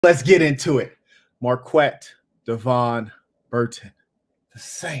Let's get into it. Marquette Devon Burton, the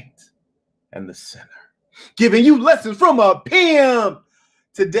saint and the sinner, giving you lessons from a pimp.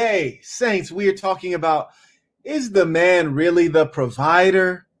 Today, Saints, we are talking about, is the man really the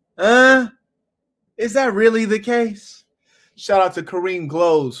provider? Is that really the case? Shout out to Kareem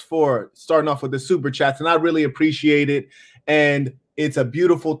Glows for starting off with the super chats, and I really appreciate it. And it's a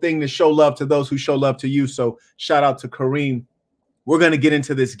beautiful thing to show love to those who show love to you. So shout out to Kareem. We're going to get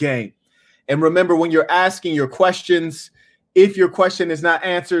into this game. And remember, when you're asking your questions, if your question is not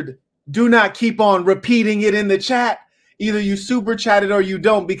answered, do not keep on repeating it in the chat. Either you super chat it or you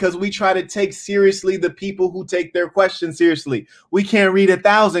don't, because we try to take seriously the people who take their questions seriously. We can't read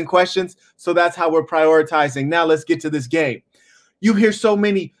 1,000 questions, so that's how we're prioritizing. Now let's get to this game. You hear so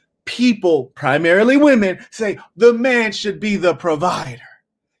many people, primarily women, say the man should be the provider.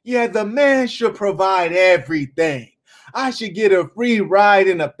 Yeah, the man should provide everything. I should get a free ride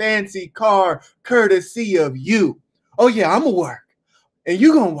in a fancy car courtesy of you. Oh yeah, I'm gonna work and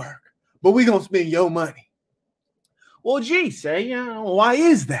you gonna work, but we gonna spend your money. Well, gee, why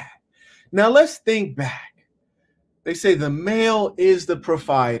is that? Now let's think back. They say the male is the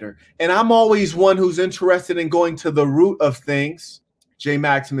provider, and I'm always one who's interested in going to the root of things. Jay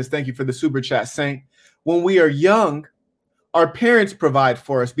Maximus, thank you for the super chat, Saint. When we are young, our parents provide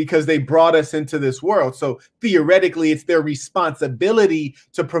for us because they brought us into this world. So theoretically, it's their responsibility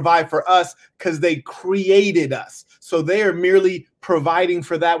to provide for us because they created us. So they are merely providing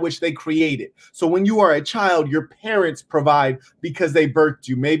for that which they created. So when you are a child, your parents provide because they birthed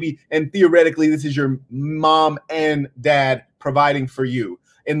you. Maybe, and theoretically, this is your mom and dad providing for you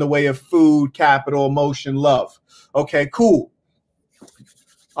in the way of food, capital, emotion, love. Okay, cool.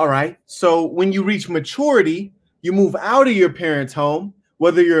 All right. So when you reach maturity, you move out of your parents' home,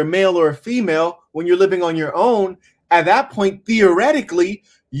 whether you're a male or a female, when you're living on your own. At that point, theoretically,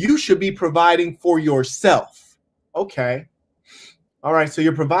 you should be providing for yourself. Okay. All right. So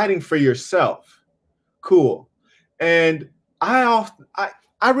you're providing for yourself. Cool. And I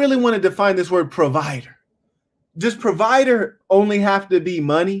really want to define this word provider. Does provider only have to be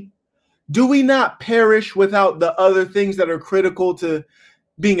money? Do we not perish without the other things that are critical to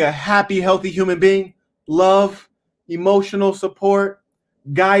being a happy, healthy human being? Love, emotional support,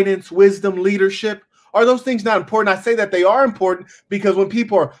 guidance, wisdom, leadership. Are those things not important? I say that they are important because when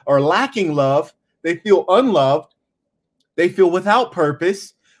people are lacking love, they feel unloved, they feel without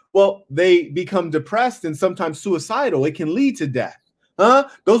purpose. Well, they become depressed and sometimes suicidal. It can lead to death.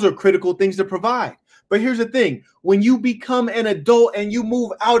 Those are critical things to provide. But here's the thing. When you become an adult and you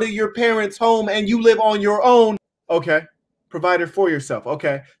move out of your parents' home and you live on your own, okay, provider for yourself.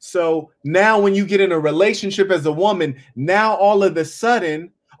 Okay. So now when you get in a relationship as a woman, now all of a sudden,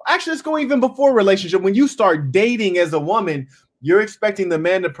 actually, let's go even before relationship. When you start dating as a woman, you're expecting the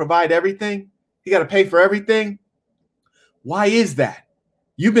man to provide everything. He got to pay for everything. Why is that?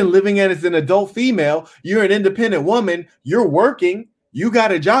 You've been living as an adult female. You're an independent woman. You're working. You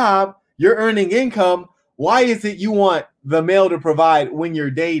got a job. You're earning income. Why is it you want the male to provide when you're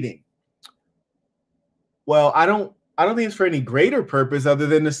dating? Well, I don't think it's for any greater purpose other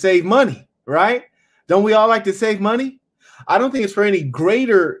than to save money, right? Don't we all like to save money? I don't think it's for any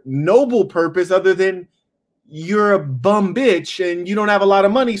greater noble purpose other than you're a bum bitch and you don't have a lot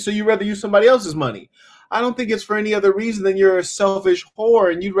of money, so you rather use somebody else's money. I don't think it's for any other reason than you're a selfish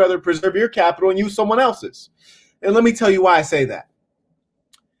whore and you'd rather preserve your capital and use someone else's. And let me tell you why I say that.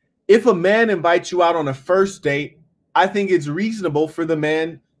 If a man invites you out on a first date, I think it's reasonable for the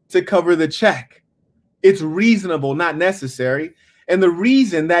man to cover the check. It's reasonable, not necessary. And the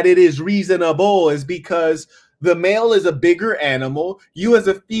reason that it is reasonable is because the male is a bigger animal. You as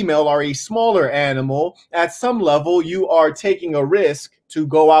a female are a smaller animal. At some level, you are taking a risk to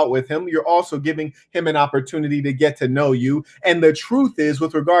go out with him. You're also giving him an opportunity to get to know you. And the truth is,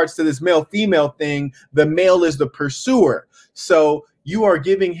 with regards to this male-female thing, the male is the pursuer. So you are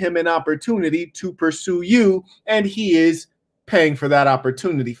giving him an opportunity to pursue you, and he is paying for that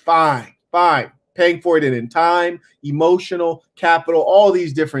opportunity. Fine. Paying for it in time, emotional, capital, all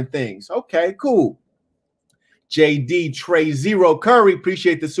these different things. Okay, cool. JD Trey Zero Curry,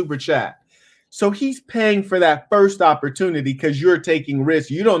 appreciate the super chat. So he's paying for that first opportunity because you're taking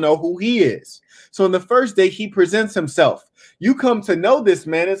risks. You don't know who he is. So in the first day, he presents himself. You come to know this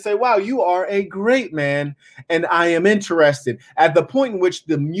man and say, wow, you are a great man, and I am interested. At the point in which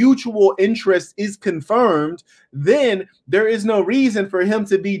the mutual interest is confirmed, then there is no reason for him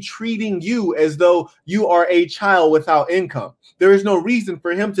to be treating you as though you are a child without income. There is no reason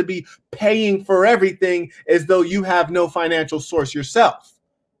for him to be paying for everything as though you have no financial source yourself.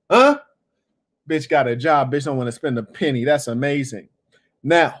 Bitch got a job. Bitch don't want to spend a penny. That's amazing.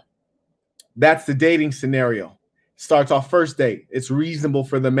 Now, that's the dating scenario. Starts off first date. It's reasonable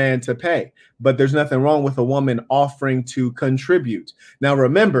for the man to pay, but there's nothing wrong with a woman offering to contribute. Now,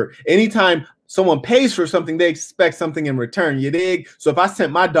 remember, anytime someone pays for something, they expect something in return. You dig? So if I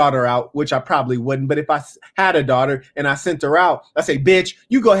sent my daughter out, which I probably wouldn't, but if I had a daughter and I sent her out, I say, bitch,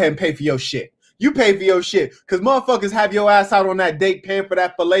 you go ahead and pay for your shit. You pay for your shit, because motherfuckers have your ass out on that date paying for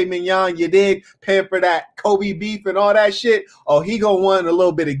that filet mignon, you dig? Paying for that Kobe beef and all that shit. Oh, he gonna want a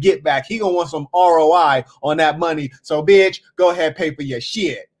little bit of get back. He gonna want some ROI on that money. So, bitch, go ahead, pay for your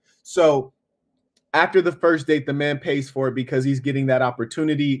shit. So after the first date, the man pays for it because he's getting that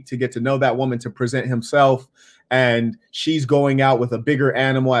opportunity to get to know that woman, to present himself. And she's going out with a bigger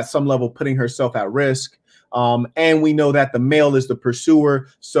animal at some level, putting herself at risk. And we know that the male is the pursuer.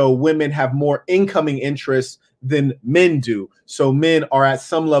 So women have more incoming interests than men do. So men are at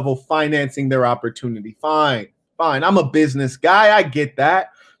some level financing their opportunity. Fine. I'm a business guy. I get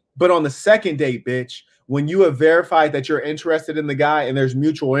that. But on the second date, bitch, when you have verified that you're interested in the guy and there's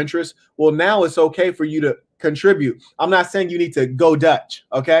mutual interest, well, now it's okay for you to contribute. I'm not saying you need to go Dutch.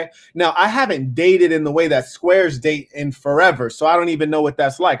 Okay. Now, I haven't dated in the way that squares date in forever, so I don't even know what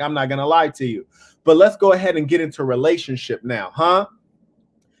that's like. I'm not going to lie to you. But let's go ahead and get into relationship now, huh?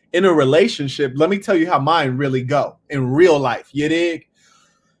 In a relationship, let me tell you how mine really go in real life. You dig?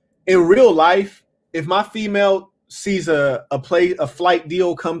 In real life, if my female sees a flight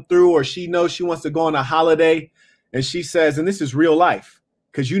deal come through, or she knows she wants to go on a holiday, and she says, and this is real life,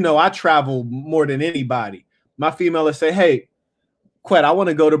 because you know I travel more than anybody. My female will say, hey, Quet, I want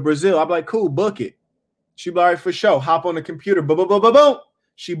to go to Brazil. I'm like, cool, book it. She'll be all right, for sure. Hop on the computer. Boom, boom, boom, boom, boom.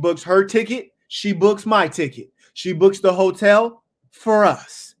 She books her ticket. She books my ticket. She books the hotel for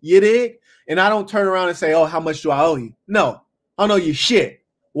us. You dig? And I don't turn around and say, oh, how much do I owe you? No, I don't owe you shit.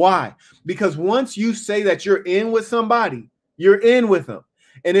 Why? Because once you say that you're in with somebody, you're in with them.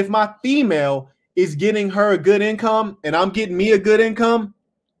 And if my female is getting her a good income and I'm getting me a good income,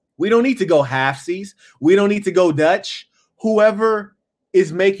 we don't need to go halfsies. We don't need to go Dutch. Whoever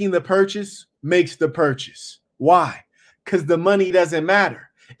is making the purchase makes the purchase. Why? Because the money doesn't matter.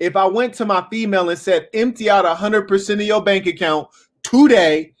 If I went to my female and said, empty out 100% of your bank account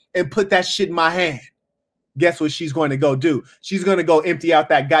today and put that shit in my hand, guess what she's going to go do? She's going to go empty out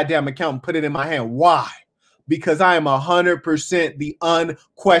that goddamn account and put it in my hand. Why? Because I am 100% the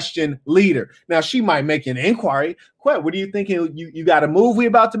unquestioned leader. Now, she might make an inquiry. What are you thinking? You got a move we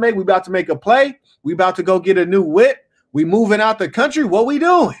about to make? We about to make a play? We about to go get a new whip? We moving out the country? What we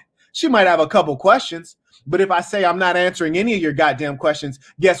doing? She might have a couple questions. But if I say I'm not answering any of your goddamn questions,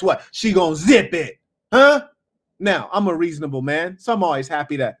 guess what? She gonna zip it. Huh? Now, I'm a reasonable man, so I'm always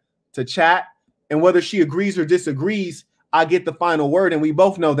happy to chat. And whether she agrees or disagrees, I get the final word, and we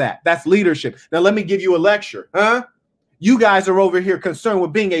both know that. That's leadership. Now, let me give you a lecture. Huh? You guys are over here concerned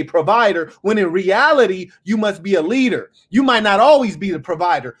with being a provider, when in reality, you must be a leader. You might not always be the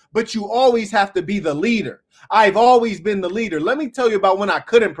provider, but you always have to be the leader. I've always been the leader. Let me tell you about when I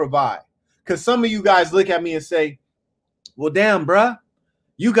couldn't provide. Because some of you guys look at me and say, well, damn, bruh,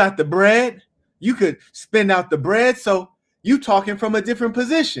 you got the bread. You could spend out the bread. So you talking from a different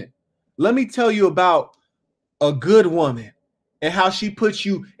position. Let me tell you about a good woman and how she puts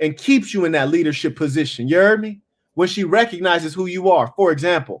you and keeps you in that leadership position. You heard me? When she recognizes who you are. For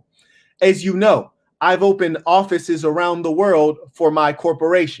example, as you know, I've opened offices around the world for my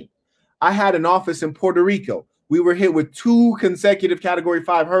corporation. I had an office in Puerto Rico. We were hit with 2 consecutive Category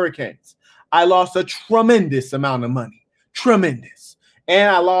 5 hurricanes. I lost a tremendous amount of money, tremendous. And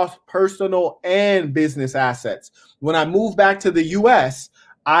I lost personal and business assets. When I moved back to the U.S.,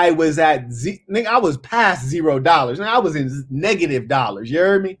 I was I was past $0. And I was in negative dollars. You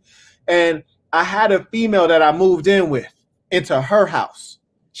heard me? And I had a female that I moved in with into her house.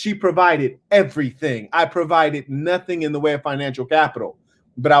 She provided everything. I provided nothing in the way of financial capital,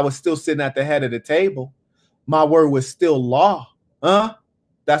 but I was still sitting at the head of the table. My word was still law. Huh?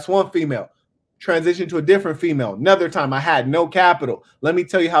 That's one female. Transition to a different female. Another time I had no capital. Let me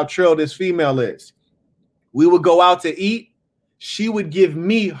tell you how trill this female is. We would go out to eat. She would give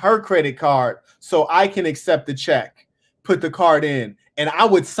me her credit card so I can accept the check, put the card in, and I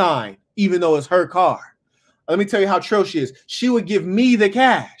would sign, even though it's her card. Let me tell you how trill she is. She would give me the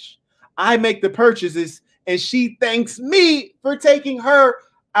cash. I make the purchases, and she thanks me for taking her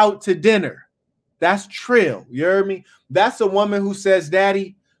out to dinner. That's trill. You heard me? That's a woman who says,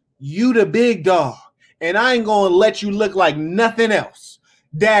 Daddy, you the big dog, and I ain't going to let you look like nothing else.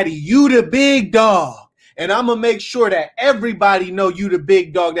 Daddy, you the big dog, and I'm going to make sure that everybody know you the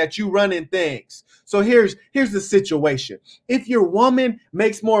big dog, that you running things. So here's the situation. If your woman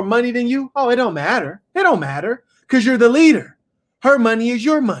makes more money than you, oh, it don't matter. It don't matter because you're the leader. Her money is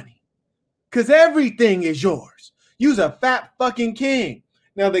your money because everything is yours. You's a fat fucking king.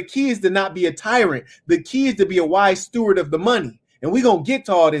 Now, the key is to not be a tyrant. The key is to be a wise steward of the money. And we're going to get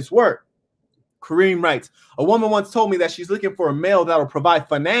to all this work. Kareem writes, a woman once told me that she's looking for a male that'll provide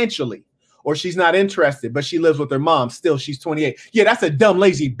financially, or she's not interested, but she lives with her mom. Still, she's 28. Yeah, that's a dumb,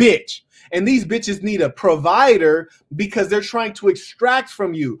 lazy bitch. And these bitches need a provider because they're trying to extract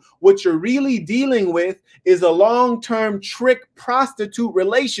from you. What you're really dealing with is a long-term trick prostitute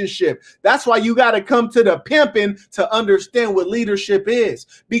relationship. That's why you got to come to the pimping to understand what leadership is,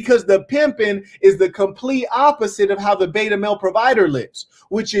 because the pimping is the complete opposite of how the beta male provider lives,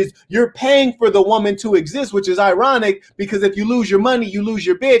 which is you're paying for the woman to exist, which is ironic because if you lose your money, you lose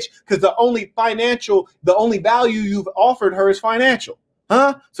your bitch, because the only value you've offered her is financial.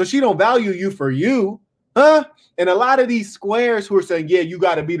 Huh? So she don't value you for you. Huh? And a lot of these squares who are saying, yeah, you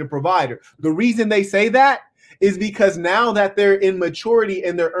got to be the provider. The reason they say that is because now that they're in maturity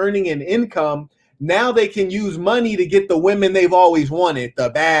and they're earning an income, now they can use money to get the women they've always wanted, the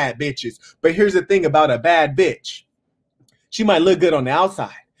bad bitches. But here's the thing about a bad bitch. She might look good on the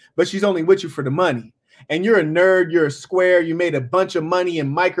outside, but she's only with you for the money. And you're a nerd, you're a square, you made a bunch of money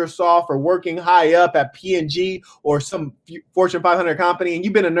in Microsoft or working high up at P&G or some Fortune 500 company, and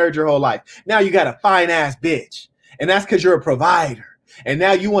you've been a nerd your whole life. Now you got a fine-ass bitch, and that's because you're a provider. And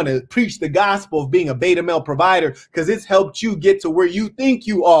now you want to preach the gospel of being a beta male provider because it's helped you get to where you think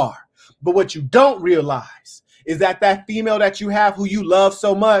you are. But what you don't realize is that that female that you have who you love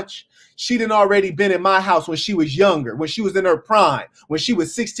so much, she done already been in my house when she was younger, when she was in her prime, when she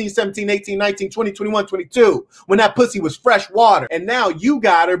was 16, 17, 18, 19, 20, 21, 22, when that pussy was fresh water. And now you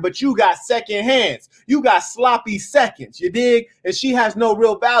got her, but you got second hands. You got sloppy seconds, you dig? And she has no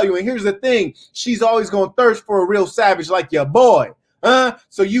real value. And here's the thing. She's always going to thirst for a real savage like your boy.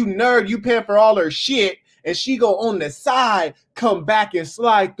 So you nerd, you paying for all her shit. And she go on the side, come back and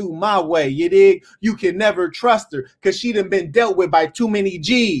slide through my way, you dig? You can never trust her because she done been dealt with by too many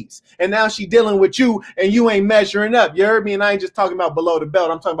G's. And now she dealing with you and you ain't measuring up. You heard me? And I ain't just talking about below the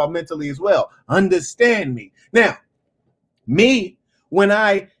belt. I'm talking about mentally as well. Understand me. Now, me, when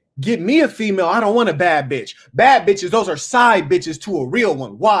I get me a female, I don't want a bad bitch. Bad bitches, those are side bitches to a real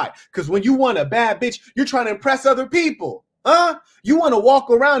one. Why? Because when you want a bad bitch, you're trying to impress other people. You want to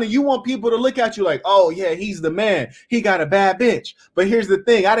walk around and you want people to look at you like, oh, yeah, he's the man. He got a bad bitch. But here's the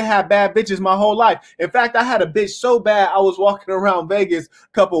thing. I didn't have bad bitches my whole life. In fact, I had a bitch so bad. I was walking around Vegas a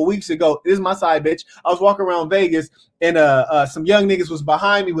couple of weeks ago. This is my side bitch. I was walking around Vegas and some young niggas was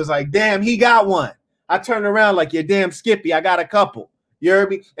behind me, was like, damn, he got one. I turned around like, yeah, damn Skippy, I got a couple. You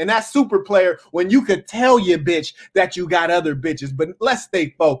heard me? And that's super player when you could tell your bitch that you got other bitches. But let's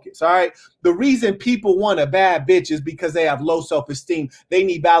stay focused, all right? The reason people want a bad bitch is because they have low self-esteem. They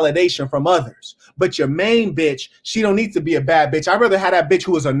need validation from others. But your main bitch, she don't need to be a bad bitch. I'd rather have that bitch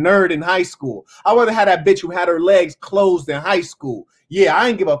who was a nerd in high school. I'd rather have that bitch who had her legs closed in high school. Yeah, I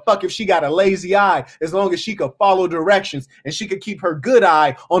ain't give a fuck if she got a lazy eye as long as she could follow directions and she could keep her good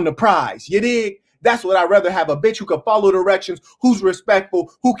eye on the prize. You dig? That's what I'd rather have, a bitch who can follow directions, who's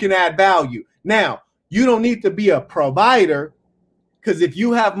respectful, who can add value. Now, you don't need to be a provider because if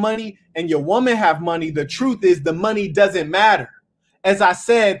you have money and your woman have money, the truth is the money doesn't matter. As I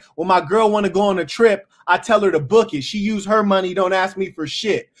said, when my girl want to go on a trip, I tell her to book it. She use her money, don't ask me for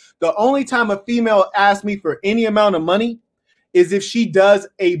shit. The only time a female asks me for any amount of money is if she does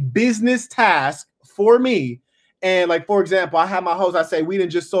a business task for me. And like, for example, I have my host, I say, we done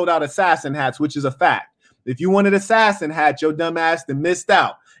just sold out assassin hats, which is a fact. If you wanted assassin hat, your dumb ass then missed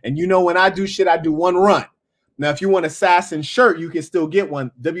out. And you know, when I do shit, I do one run. Now, if you want assassin shirt, you can still get one.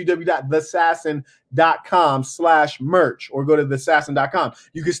 www.theassassin.com/merch or go to theassassin.com.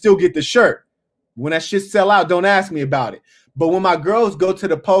 You can still get the shirt. When that shit sell out, don't ask me about it. But when my girls go to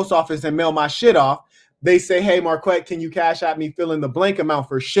the post office and mail my shit off, they say, hey, Marquette, can you cash out me fill in the blank amount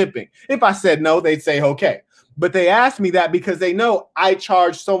for shipping? If I said no, they'd say, okay. But they asked me that because they know I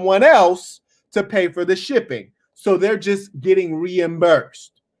charge someone else to pay for the shipping. So they're just getting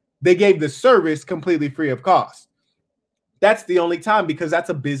reimbursed. They gave the service completely free of cost. That's the only time because that's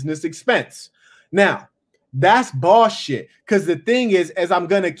a business expense. Now, that's boss shit. Because the thing is, as I'm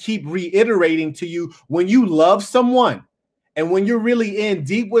going to keep reiterating to you, when you love someone and when you're really in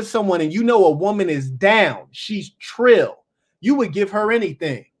deep with someone and you know a woman is down, she's trill, you would give her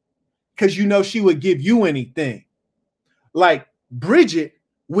anything. Because you know she would give you anything. Like Bridget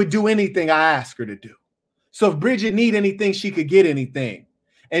would do anything I ask her to do. So if Bridget need anything, she could get anything.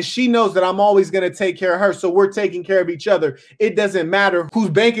 And she knows that I'm always going to take care of her. So we're taking care of each other. It doesn't matter whose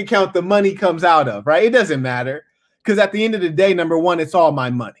bank account the money comes out of, right? It doesn't matter. Because at the end of the day, number one, it's all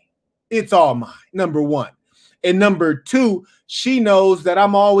my money. It's all mine, number one. And number two, she knows that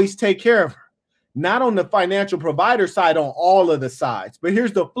I'm always take care of her. Not on the financial provider side, on all of the sides. But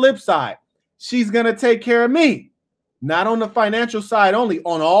here's the flip side. She's going to take care of me. Not on the financial side only,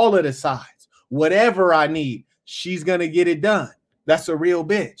 on all of the sides. Whatever I need, she's going to get it done. That's a real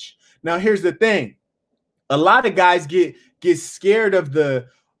bitch. Now, here's the thing. A lot of guys get scared of the,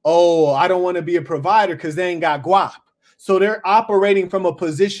 oh, I don't want to be a provider because they ain't got guap. So they're operating from a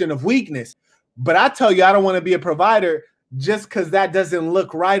position of weakness. But I tell you, I don't want to be a provider just because that doesn't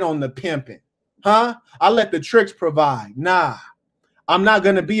look right on the pimping. Huh? I let the tricks provide. Nah, I'm not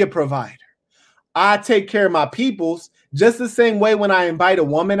going to be a provider. I take care of my peoples just the same way when I invite a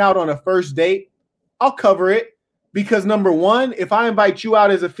woman out on a first date. I'll cover it because number one, if I invite you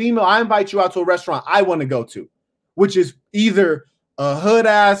out as a female, I invite you out to a restaurant I want to go to, which is either a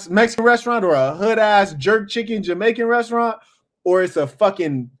hood-ass Mexican restaurant or a hood-ass jerk chicken Jamaican restaurant, or it's a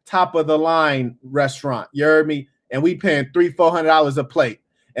fucking top-of-the-line restaurant. You heard me? And we paying $300-400 a plate.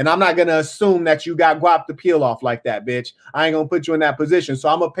 And I'm not going to assume that you got guap to peel off like that, bitch. I ain't going to put you in that position, so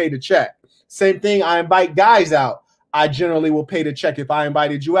I'm going to pay the check. Same thing, I invite guys out. I generally will pay the check if I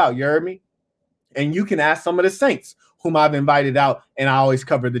invited you out. You heard me? And you can ask some of the saints whom I've invited out, and I always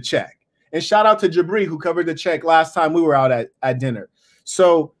cover the check. And shout out to Jabri, who covered the check last time we were out at dinner.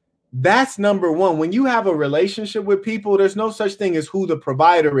 So that's number one. When you have a relationship with people, there's no such thing as who the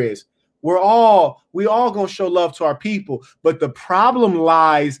provider is. We all gonna show love to our people. But the problem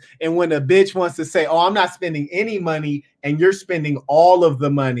lies in when a bitch wants to say, oh, I'm not spending any money, and you're spending all of the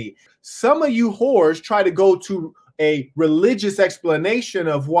money. Some of you whores try to go to a religious explanation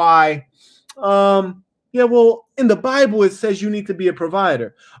of why, yeah, well, in the Bible, it says you need to be a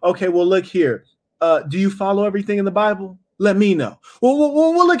provider. Okay, well, look here. Do you follow everything in the Bible? Let me know.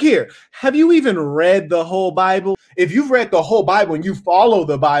 Well, look here. Have you even read the whole Bible? If you've read the whole Bible and you follow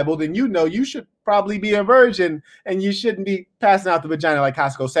the Bible, then you know you should probably be a virgin and you shouldn't be passing out the vagina like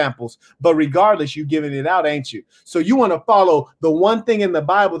Costco samples. But regardless, you're giving it out, ain't you? So you want to follow the one thing in the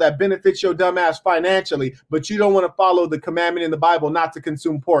Bible that benefits your dumb ass financially, but you don't want to follow the commandment in the Bible not to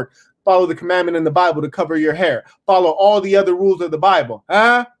consume pork. Follow the commandment in the Bible to cover your hair. Follow all the other rules of the Bible.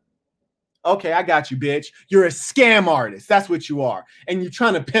 Huh? Okay, I got you, bitch. You're a scam artist. That's what you are. And you're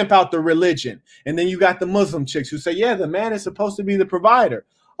trying to pimp out the religion. And then you got the Muslim chicks who say, yeah, the man is supposed to be the provider.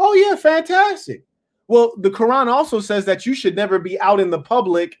 Oh, yeah, fantastic. Well, the Quran also says that you should never be out in the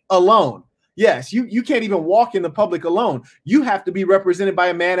public alone. Yes, you can't even walk in the public alone. You have to be represented by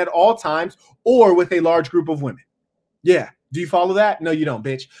a man at all times or with a large group of women. Yeah. Do you follow that? No, you don't,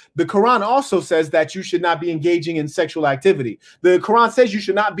 bitch. The Quran also says that you should not be engaging in sexual activity. The Quran says you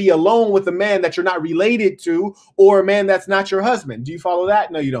should not be alone with a man that you're not related to or a man that's not your husband. Do you follow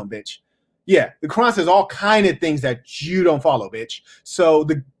that? No, you don't, bitch. Yeah, the Quran says all kind of things that you don't follow, bitch. So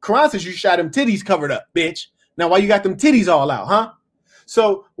the Quran says you should have them titties covered up, bitch. Now, why you got them titties all out, huh?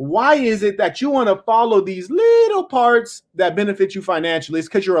 So why is it that you want to follow these little parts that benefit you financially? It's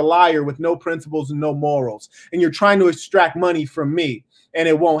because you're a liar with no principles and no morals. And you're trying to extract money from me. And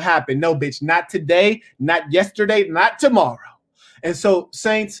it won't happen. No, bitch. Not today, not yesterday, not tomorrow. And so,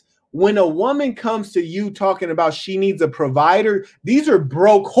 saints, when a woman comes to you talking about she needs a provider, these are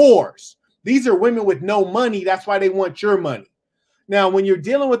broke whores. These are women with no money. That's why they want your money. Now, when you're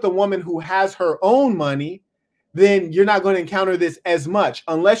dealing with a woman who has her own money, then you're not going to encounter this as much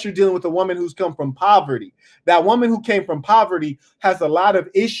unless you're dealing with a woman who's come from poverty. That woman who came from poverty has a lot of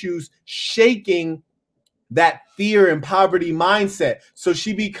issues shaking that fear and poverty mindset. So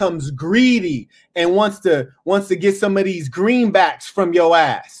she becomes greedy and wants to get some of these greenbacks from your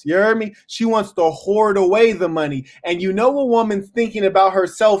ass. You heard me? She wants to hoard away the money. And you know a woman's thinking about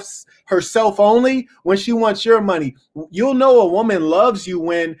herself only when she wants your money. You'll know a woman loves you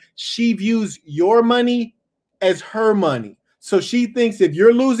when she views your money as her money. So she thinks if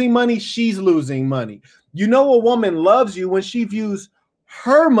you're losing money, she's losing money. You know a woman loves you when she views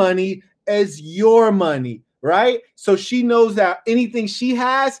her money as your money, right? So she knows that anything she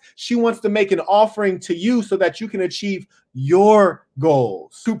has, she wants to make an offering to you so that you can achieve your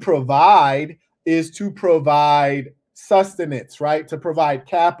goals. To provide is to provide sustenance, right? To provide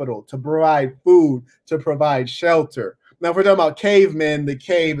capital, to provide food, to provide shelter. Now, if we're talking about cavemen, the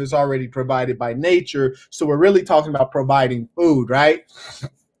cave is already provided by nature. So we're really talking about providing food, right?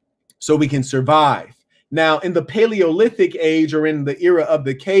 So we can survive. Now, in the Paleolithic age or in the era of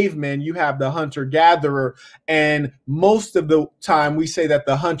the cavemen, you have the hunter-gatherer. And most of the time we say that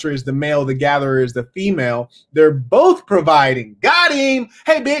the hunter is the male, the gatherer is the female. They're both providing. Got him.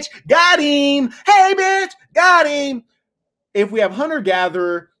 Hey, bitch. Got him. Hey, bitch. Got him. If we have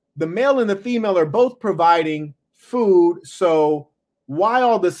hunter-gatherer, the male and the female are both providing food. So why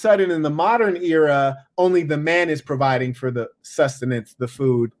all of a sudden in the modern era, only the man is providing for the sustenance, the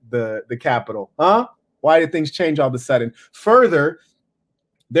food, the capital? Huh? Why did things change all of a sudden? Further,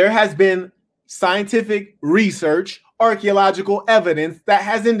 there has been scientific research, archaeological evidence that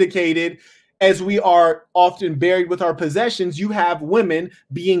has indicated, as we are often buried with our possessions, you have women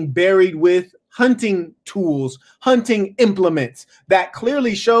being buried with hunting tools, hunting implements. That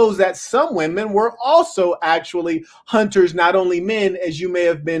clearly shows that some women were also actually hunters, not only men, as you may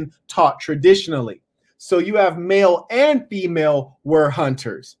have been taught traditionally. So you have male and female were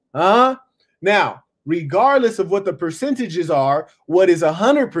hunters. Now, regardless of what the percentages are, what is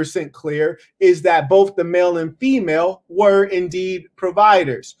 100% clear is that both the male and female were indeed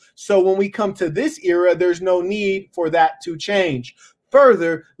providers. So when we come to this era, there's no need for that to change.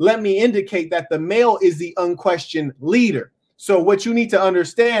 Further, let me indicate that the male is the unquestioned leader. So what you need to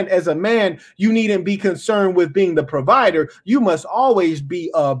understand as a man, you needn't be concerned with being the provider. You must always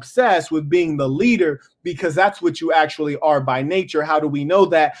be obsessed with being the leader, because that's what you actually are by nature. How do we know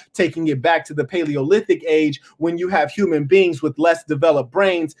that? Taking it back to the Paleolithic age, when you have human beings with less developed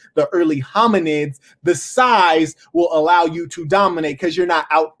brains, the early hominids, the size will allow you to dominate because you're not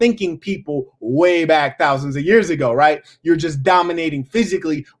outthinking people way back thousands of years ago, right? You're just dominating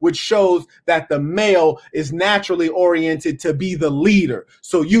physically, which shows that the male is naturally oriented to be the leader.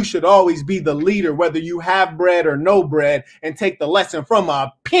 So you should always be the leader, whether you have bread or no bread, and take the lesson from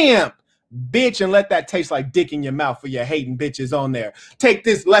a pimp. Bitch, and let that taste like dick in your mouth for your hating bitches on there. Take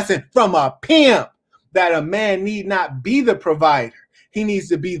this lesson from a pimp, that a man need not be the provider. He needs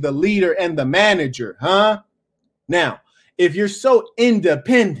to be the leader and the manager, Now, if you're so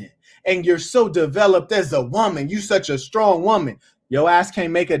independent and you're so developed as a woman, you such a strong woman, your ass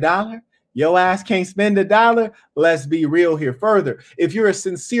can't make $1? Your ass can't spend $1? Let's be real here. Further, if you're a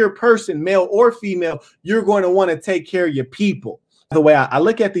sincere person, male or female, you're going to want to take care of your people. The way I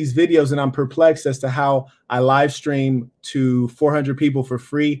look at these videos, and I'm perplexed as to how I live stream to 400 people for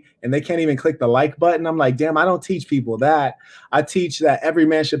free and they can't even click the like button. I'm like, damn, I don't teach people that. I teach that every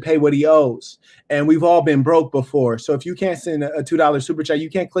man should pay what he owes. And we've all been broke before. So if you can't send a $2 super chat, you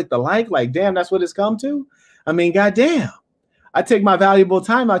can't click the like, damn, that's what it's come to. I mean, goddamn. I take my valuable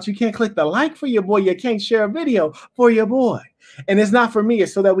time out. You can't click the like for your boy. You can't share a video for your boy. And it's not for me.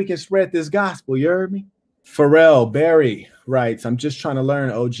 It's so that we can spread this gospel. You heard me? Pharrell Barry writes, I'm just trying to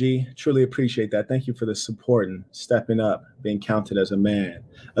learn, OG. Truly appreciate that. Thank you for the support and stepping up, being counted as a man.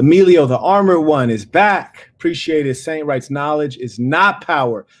 Emilio, the Armored One, is back. Appreciate it. Saint writes, knowledge is not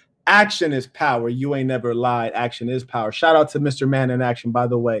power. Action is power. You ain't never lied. Action is power. Shout out to Mr. Man in Action, by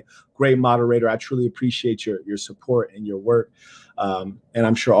the way. Great moderator. I truly appreciate your support and your work. And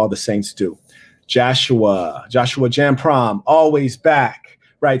I'm sure all the Saints do. Joshua Jamprom, always back.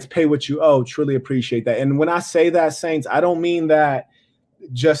 Writes, pay what you owe. Truly appreciate that. And when I say that, Saints, I don't mean that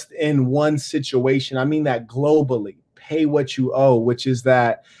just in one situation. I mean that globally. Pay what you owe, which is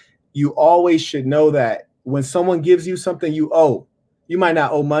that you always should know that when someone gives you something, you owe. You might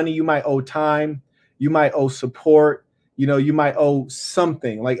not owe money. You might owe time. You might owe support. You know, you might owe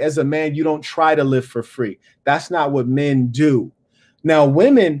something. Like as a man, you don't try to live for free. That's not what men do. Now,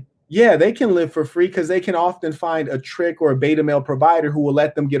 women, yeah, they can live for free because they can often find a trick or a beta male provider who will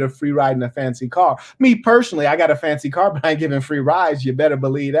let them get a free ride in a fancy car. Me personally, I got a fancy car, but I ain't giving free rides. You better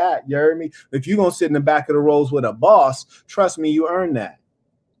believe that. You heard me? If you're going to sit in the back of the rows with a boss, trust me, you earn that.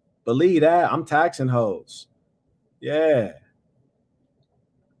 Believe that. I'm taxing hoes. Yeah.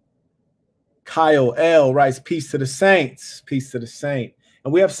 Kyle L writes, peace to the saints. Peace to the saint.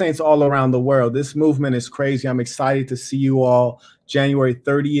 And we have saints all around the world. This movement is crazy. I'm excited to see you all January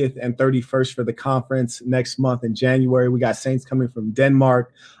 30th and 31st for the conference next month in January. We got saints coming from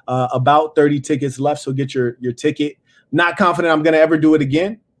Denmark. About 30 tickets left, so get your ticket. Not confident I'm going to ever do it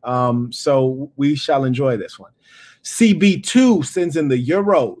again. So we shall enjoy this one. CB2 sends in the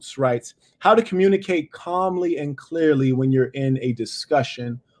Euros, writes, how to communicate calmly and clearly when you're in a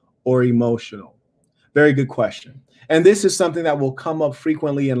discussion or emotional. Very good question. And this is something that will come up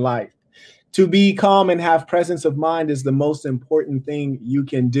frequently in life. To be calm and have presence of mind is the most important thing you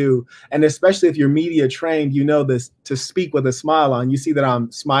can do. And especially if you're media trained, you know this, to speak with a smile on. You see that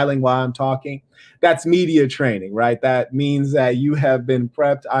I'm smiling while I'm talking. That's media training, right? That means that you have been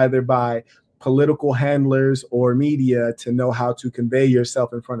prepped either by political handlers or media to know how to convey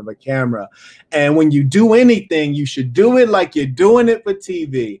yourself in front of a camera. And when you do anything, you should do it like you're doing it for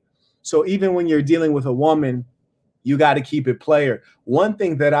TV. So even when you're dealing with a woman, You got to keep it player. One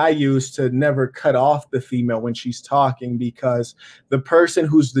thing that I use to never cut off the female when she's talking, because the person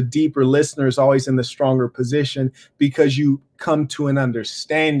who's the deeper listener is always in the stronger position, because you come to an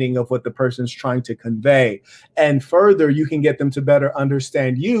understanding of what the person's trying to convey. And further, you can get them to better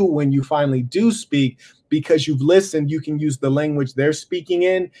understand you when you finally do speak, because you've listened. You can use the language they're speaking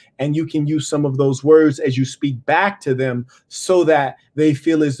in, and you can use some of those words as you speak back to them so that they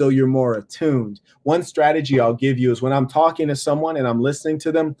feel as though you're more attuned. One strategy I'll give you is when I'm talking to someone and I'm listening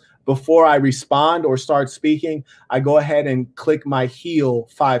to them, before I respond or start speaking, I go ahead and click my heel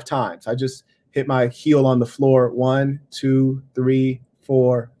 5 times. I just hit my heel on the floor 1, 2, 3,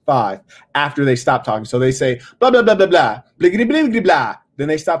 4, 5 after they stop talking. So they say blah, blah, blah, blah, blah, bliggity, bliggity, blah. Then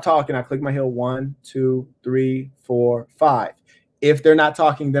they stop talking. I click my heel 1, 2, 3, 4, 5. If they're not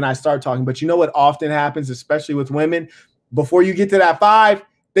talking, then I start talking. But you know what often happens, especially with women? Before you get to that 5,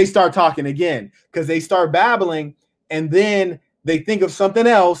 they start talking again, because they start babbling and then they think of something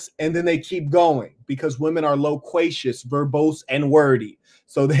else and then they keep going, because women are loquacious, verbose, and wordy.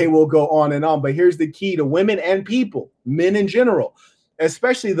 So they will go on and on. But here's the key to women and people, men in general,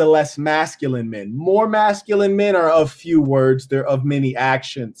 especially the less masculine men. More masculine men are of few words, they're of many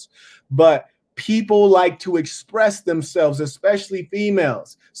actions. But people like to express themselves, especially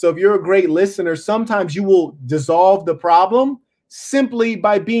females. So if you're a great listener, sometimes you will dissolve the problem simply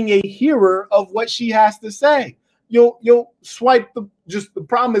by being a hearer of what she has to say. You'll swipe the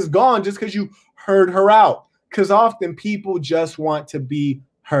problem is gone just because you heard her out. Because often people just want to be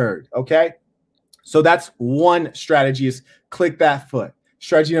heard. Okay. So that's one strategy, is click that foot.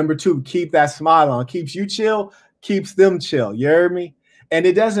 Strategy number 2, keep that smile on. Keeps you chill, keeps them chill. You heard me? And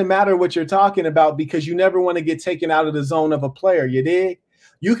it doesn't matter what you're talking about, because you never want to get taken out of the zone of a player. You dig?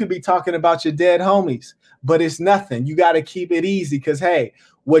 You could be talking about your dead homies, but it's nothing. You got to keep it easy, because, hey,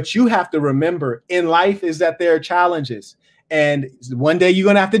 what you have to remember in life is that there are challenges. And one day you're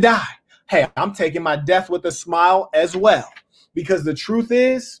going to have to die. Hey, I'm taking my death with a smile as well, because the truth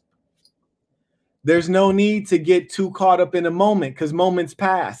is, there's no need to get too caught up in a moment, because moments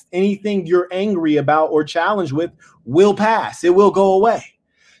pass. Anything you're angry about or challenged with will pass. It will go away.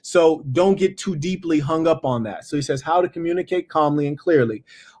 So don't get too deeply hung up on that. So he says how to communicate calmly and clearly.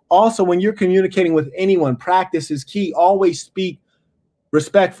 Also, when you're communicating with anyone, practice is key. Always speak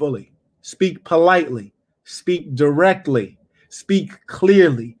respectfully, speak politely, speak directly, speak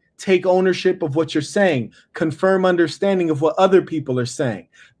clearly. Take ownership of what you're saying. Confirm understanding of what other people are saying.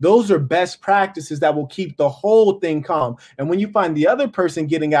 Those are best practices that will keep the whole thing calm. And when you find the other person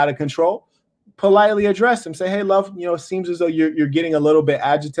getting out of control, politely address them. Say, hey, love, it seems as though you're getting a little bit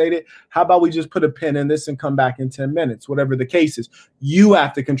agitated. How about we just put a pin in this and come back in 10 minutes? Whatever the case is, you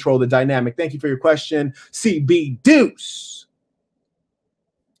have to control the dynamic. Thank you for your question, CB Deuce.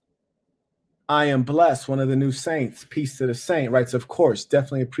 I am blessed. One of the new saints. Peace to the saint. Writes, of course,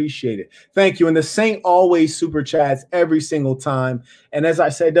 definitely appreciate it. Thank you. And the saint always super chats every single time. And as I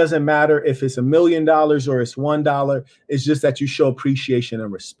say, it doesn't matter if it's $1 million or it's $1. It's just that you show appreciation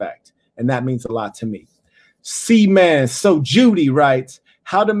and respect. And that means a lot to me. C-Man. So Judy writes,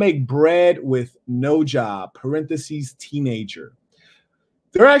 how to make bread with no job, parentheses, teenager.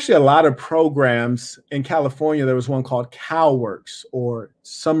 There are actually a lot of programs in California. There was one called CalWorks, or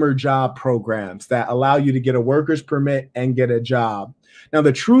summer job programs, that allow you to get a worker's permit and get a job. Now,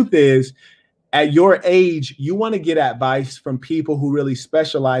 the truth is, at your age, you want to get advice from people who really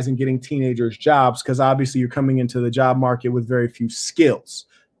specialize in getting teenagers jobs, because obviously you're coming into the job market with very few skills,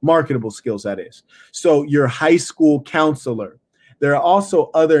 marketable skills, that is. So your high school counselor. There are also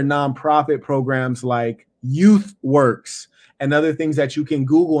other nonprofit programs like YouthWorks and other things that you can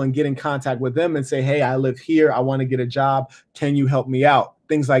Google and get in contact with them and say, hey, I live here. I want to get a job. Can you help me out?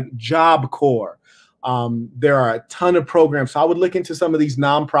 Things like Job Corps. There are a ton of programs. So I would look into some of these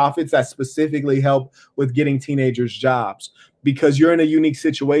nonprofits that specifically help with getting teenagers jobs, because you're in a unique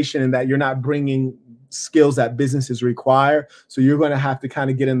situation in that you're not bringing skills that businesses require. So you're going to have to kind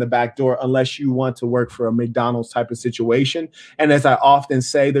of get in the back door unless you want to work for a McDonald's type of situation. And as I often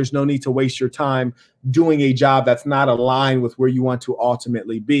say, there's no need to waste your time doing a job that's not aligned with where you want to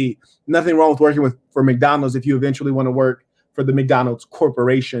ultimately be. Nothing wrong with working for McDonald's if you eventually want to work for the McDonald's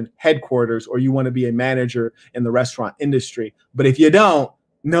corporation headquarters, or you want to be a manager in the restaurant industry. But if you don't,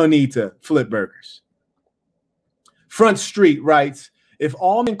 no need to flip burgers. Front Street writes, if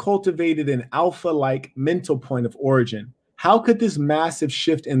all men cultivated an alpha-like mental point of origin, how could this massive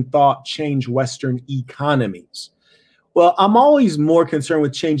shift in thought change Western economies? Well, I'm always more concerned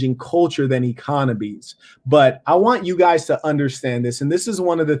with changing culture than economies, but I want you guys to understand this. And this is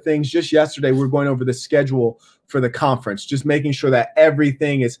one of the things, just yesterday, we were going over the schedule for the conference, just making sure that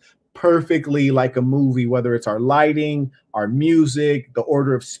everything is perfectly like a movie, whether it's our lighting, our music, the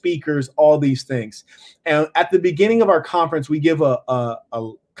order of speakers, all these things. And at the beginning of our conference, we give a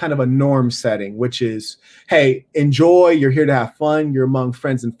kind of a norm setting, which is, hey, enjoy. You're here to have fun. You're among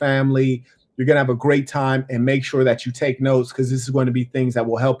friends and family. You're going to have a great time, and make sure that you take notes, because this is going to be things that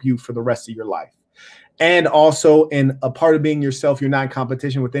will help you for the rest of your life. And also, in a part of being yourself, you're not in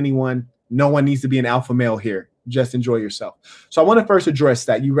competition with anyone. No one needs to be an alpha male here. Just enjoy yourself. So I want to first address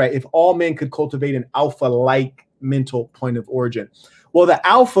that. You're right. If all men could cultivate an alpha-like mental point of origin. Well, the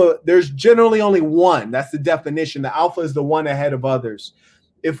alpha, there's generally only one. That's the definition. The alpha is the one ahead of others.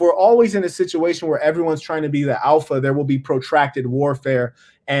 If we're always in a situation where everyone's trying to be the alpha, there will be protracted warfare.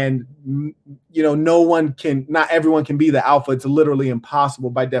 And, you know, not everyone can be the alpha. It's literally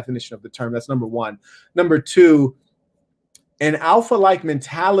impossible by definition of the term. That's number one. Number two, an alpha-like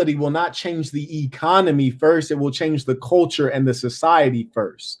mentality will not change the economy first. It will change the culture and the society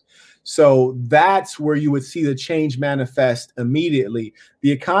first. So that's where you would see the change manifest immediately.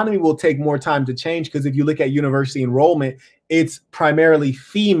 The economy will take more time to change, because if you look at university enrollment, it's primarily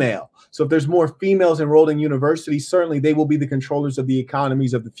female. So if there's more females enrolled in university, certainly they will be the controllers of the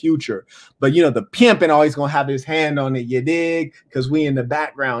economies of the future. But, you know, the pimping always going to have his hand on it, you dig? Because we in the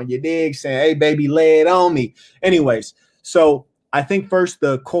background, you dig? Saying, hey, baby, lay it on me. Anyways, so I think first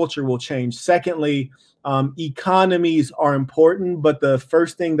the culture will change. Secondly, economies are important, but the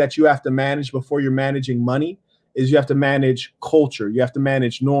first thing that you have to manage before you're managing money is you have to manage culture. You have to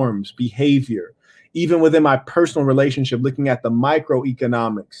manage norms, behavior. Even within my personal relationship, looking at the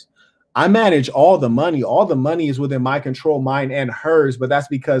microeconomics, I manage all the money. All the money is within my control, mine and hers, but that's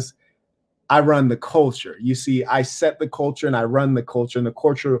because I run the culture. You see, I set the culture and I run the culture, and the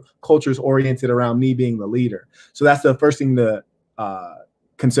culture is oriented around me being the leader. So that's the first thing to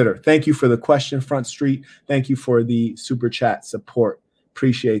consider. Thank you for the question, Front Street. Thank you for the super chat support.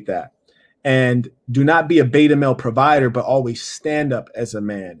 Appreciate that. And do not be a beta male provider, but always stand up as a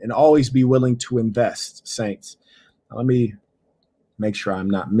man and always be willing to invest, Saints. Now, let me make sure I'm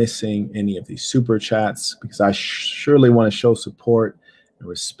not missing any of these super chats, because I surely want to show support and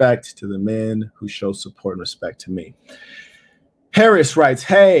respect to the men who show support and respect to me. Harris writes,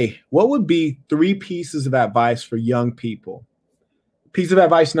 hey, what would be 3 pieces of advice for young people? Piece of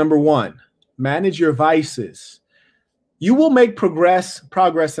advice number 1, manage your vices. You will make progress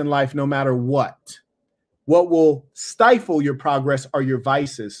in life no matter what. What will stifle your progress are your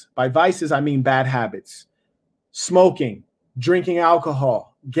vices. By vices, I mean bad habits. Smoking, drinking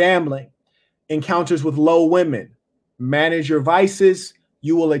alcohol, gambling, encounters with low women. Manage your vices.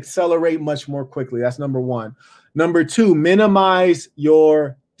 You will accelerate much more quickly. That's number 1. Number 2, minimize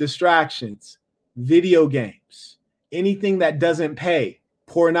your distractions. Video games, anything that doesn't pay,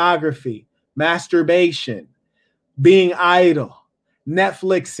 pornography, masturbation, being idle,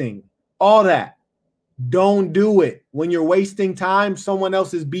 Netflixing, all that. Don't do it. When you're wasting time, someone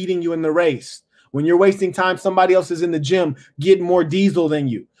else is beating you in the race. When you're wasting time, somebody else is in the gym getting more diesel than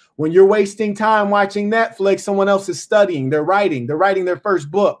you. When you're wasting time watching Netflix, someone else is studying. They're writing their first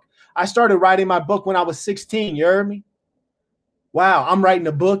book. I started writing my book when I was 16. You heard me? Wow, I'm writing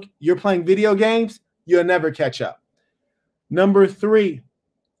a book. You're playing video games. You'll never catch up. Number 3,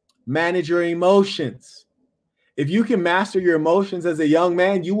 manage your emotions. If you can master your emotions as a young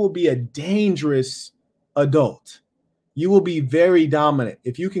man, you will be a dangerous adult. You will be very dominant.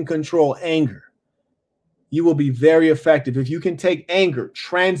 If you can control anger, you will be very effective. If you can take anger,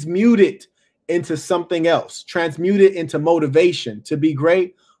 transmute it into something else, transmute it into motivation to be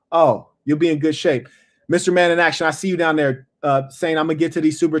great, oh, you'll be in good shape. Mr. Man in Action, I see you down there saying, I'm going to get to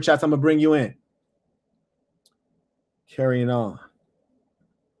these super chats. I'm going to bring you in. Carrying on.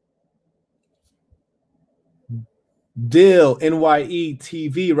 Dill NYE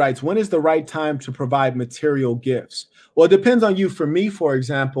TV writes, when is the right time to provide material gifts? Well, it depends on you. For me, for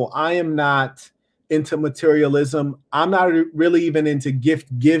example, I am not into materialism. I'm not really even into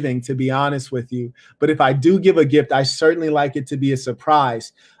gift giving, to be honest with you. But if I do give a gift, I certainly like it to be a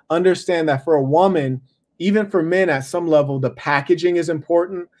surprise. Understand that for a woman, even for men at some level, the packaging is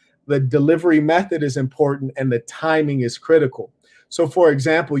important, the delivery method is important, and the timing is critical. So for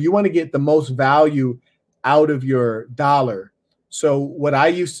example, you want to get the most value out of your dollar. So what I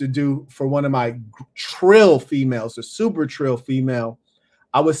used to do for one of my trill females, a super trill female,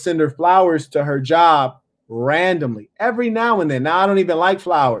 I would send her flowers to her job randomly every now and then. Now I don't even like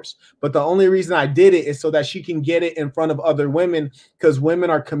flowers, but the only reason I did it is so that she can get it in front of other women, because women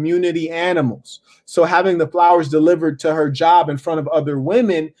are community animals. So having the flowers delivered to her job in front of other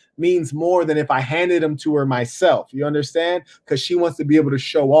women means more than if I handed them to her myself. You understand? Because she wants to be able to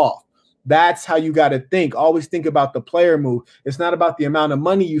show off. That's how you got to think. Always think about the player move. It's not about the amount of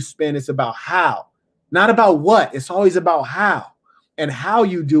money you spend. It's about how, not about what. It's always about how, and how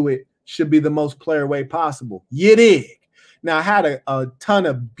you do it should be the most player way possible. You dig? Now, I had a ton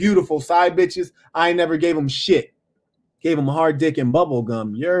of beautiful side bitches. I ain't never gave them shit. Gave them hard dick and bubble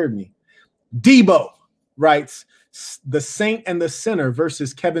gum. You heard me. Debo writes, the Saint and the Sinner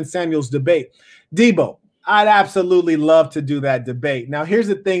versus Kevin Samuels debate. Debo, I'd absolutely love to do that debate. Now, here's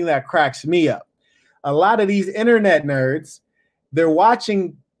the thing that cracks me up. A lot of these internet nerds, they're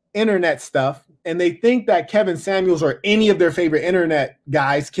watching internet stuff, and they think that Kevin Samuels or any of their favorite internet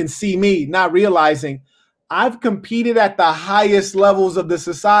guys can see me, not realizing I've competed at the highest levels of the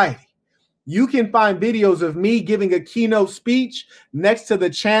society. You can find videos of me giving a keynote speech next to the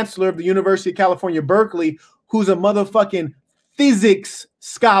chancellor of the University of California, Berkeley, who's a motherfucking physics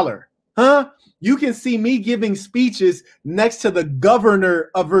scholar. Huh? You can see me giving speeches next to the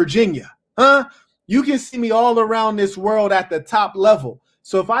governor of Virginia. Huh? You can see me all around this world at the top level.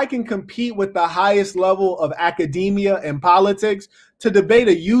 So if I can compete with the highest level of academia and politics to debate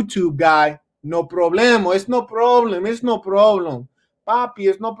a YouTube guy, no problemo. It's no problem. It's no problem. Papi,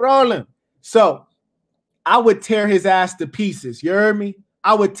 it's no problem. So I would tear his ass to pieces. You heard me?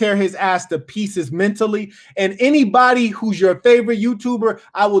 I would tear his ass to pieces mentally. And anybody who's your favorite YouTuber,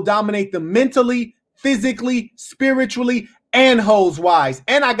 I will dominate them mentally, physically, spiritually, and hoes wise.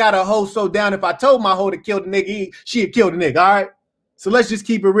 And I got a hoe so down, if I told my hoe to kill the nigga, she'd kill the nigga, all right? So let's just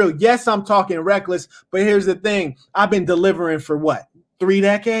keep it real. Yes, I'm talking reckless, but here's the thing. I've been delivering for what? 3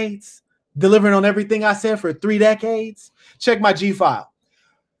 decades? Delivering on everything I said for 3 decades? Check my G file.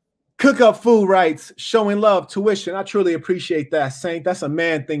 Cook Up Food writes, showing love, tuition. I truly appreciate that, Saint. That's a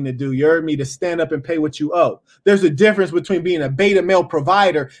man thing to do. You heard me, to stand up and pay what you owe. There's a difference between being a beta male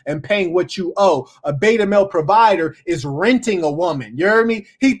provider and paying what you owe. A beta male provider is renting a woman. You heard me?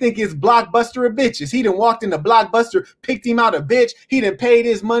 He think it's Blockbuster of bitches. He done walked into Blockbuster, picked him out a bitch. He done paid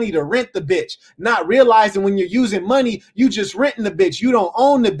his money to rent the bitch. Not realizing when you're using money, you just renting the bitch. You don't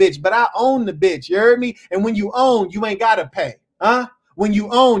own the bitch, but I own the bitch. You heard me? And when you own, you ain't got to pay. Huh? When you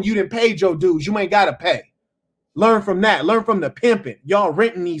own, you didn't pay your dues. You ain't got to pay. Learn from that. Learn from the pimping. Y'all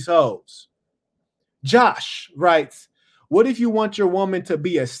renting these hoes. Josh writes, what if you want your woman to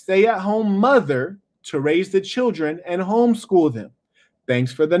be a stay-at-home mother to raise the children and homeschool them?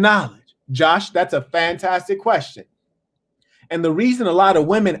 Thanks for the knowledge. Josh, that's a fantastic question. And the reason a lot of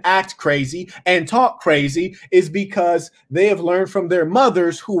women act crazy and talk crazy is because they have learned from their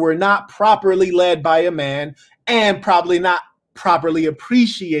mothers who were not properly led by a man and probably not properly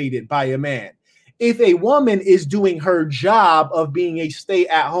appreciated by a man. If a woman is doing her job of being a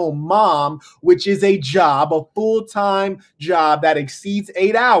stay-at-home mom, which is a job, a full-time job that exceeds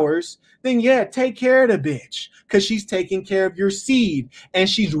 8 hours, then yeah, take care of the bitch, because she's taking care of your seed and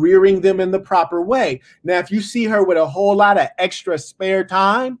she's rearing them in the proper way. Now, if you see her with a whole lot of extra spare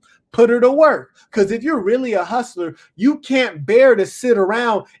time, put her to work. Because if you're really a hustler, you can't bear to sit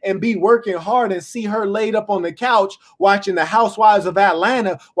around and be working hard and see her laid up on the couch watching the Housewives of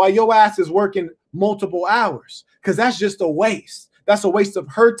Atlanta while your ass is working multiple hours. Because that's just a waste. That's a waste of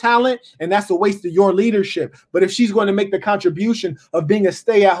her talent, and that's a waste of your leadership. But if she's going to make the contribution of being a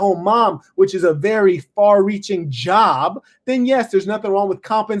stay-at-home mom, which is a very far-reaching job, then yes, there's nothing wrong with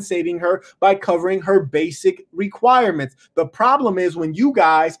compensating her by covering her basic requirements. The problem is when you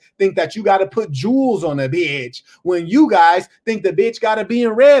guys think that you got to put jewels on a bitch, when you guys think the bitch got to be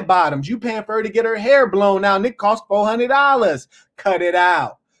in red bottoms, you paying for her to get her hair blown out, and it costs $400. Cut it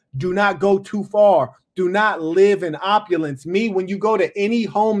out. Do not go too far. Do not live in opulence. Me, when you go to any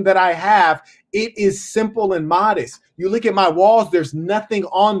home that I have, it is simple and modest. You look at my walls, there's nothing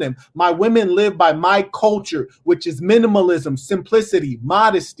on them. My women live by my culture, which is minimalism, simplicity,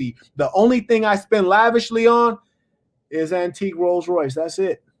 modesty. The only thing I spend lavishly on is antique Rolls Royce. That's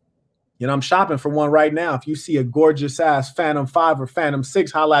it. You know, I'm shopping for one right now. If you see a gorgeous ass Phantom 5 or Phantom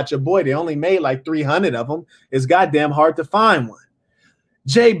 6, holla at your boy. They only made like 300 of them. It's goddamn hard to find one.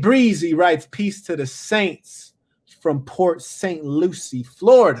 Jay Breezy writes, peace to the Saints from Port St. Lucie,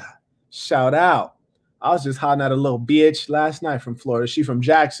 Florida. Shout out. I was just hollering at a little bitch last night from Florida. She from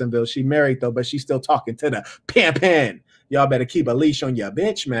Jacksonville. She married, though, but she's still talking to the pimpin'. Y'all better keep a leash on your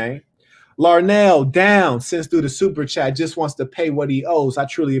bitch, man. Larnell down, sends through the super chat, just wants to pay what he owes. I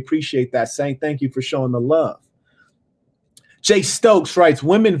truly appreciate that, Saint. Thank you for showing the love. Jay Stokes writes,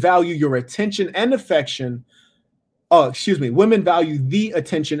 women value your attention and affection. Oh, excuse me. Women value the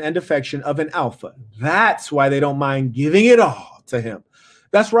attention and affection of an alpha. That's why they don't mind giving it all to him.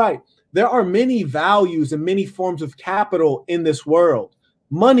 That's right. There are many values and many forms of capital in this world.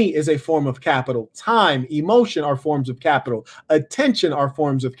 Money is a form of capital. Time, emotion are forms of capital. Attention are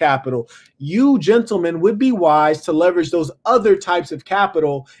forms of capital. You gentlemen would be wise to leverage those other types of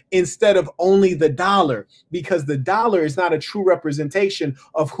capital instead of only the dollar, because the dollar is not a true representation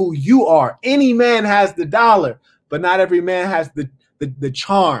of who you are. Any man has the dollar, but not every man has the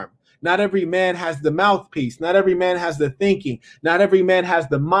charm. Not every man has the mouthpiece. Not every man has the thinking. Not every man has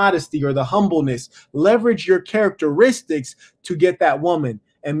the modesty or the humbleness. Leverage your characteristics to get that woman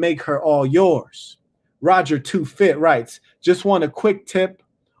and make her all yours. Roger 2Fit writes, just want a quick tip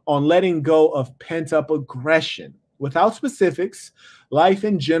on letting go of pent-up aggression. Without specifics, life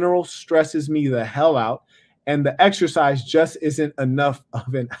in general stresses me the hell out, and the exercise just isn't enough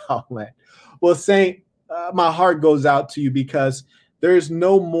of an outlet. Well, Saint, my heart goes out to you, because there is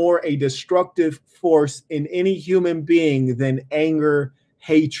no more a destructive force in any human being than anger,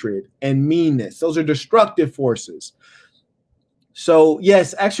 hatred, and meanness. Those are destructive forces. So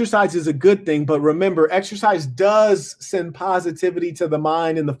yes, exercise is a good thing, but remember, exercise does send positivity to the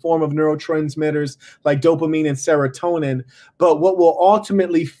mind in the form of neurotransmitters like dopamine and serotonin. But what will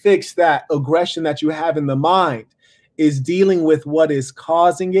ultimately fix that aggression that you have in the mind is dealing with what is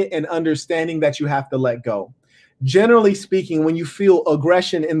causing it and understanding that you have to let go. Generally speaking, when you feel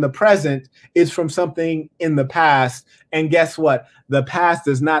aggression in the present, it's from something in the past. And guess what? The past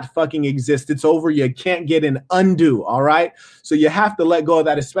does not fucking exist. It's over. You can't get an undo. All right. So you have to let go of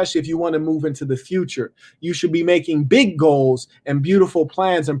that, especially if you want to move into the future. You should be making big goals and beautiful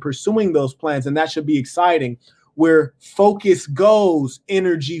plans and pursuing those plans. And that should be exciting. Where focus goes,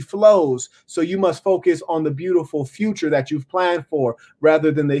 energy flows. So you must focus on the beautiful future that you've planned for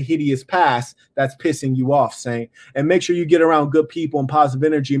rather than the hideous past that's pissing you off, Saint. And make sure you get around good people and positive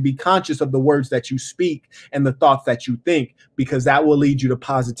energy, and be conscious of the words that you speak and the thoughts that you think, because that will lead you to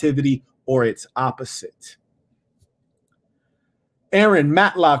positivity or its opposite. Aaron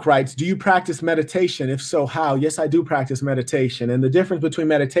Matlock writes, do you practice meditation? If so, how? Yes, I do practice meditation. And the difference between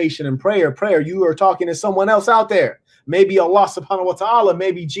meditation and prayer, you are talking to someone else out there. Maybe Allah subhanahu wa ta'ala,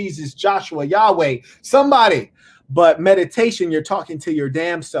 maybe Jesus, Joshua, Yahweh, somebody. But meditation, you're talking to your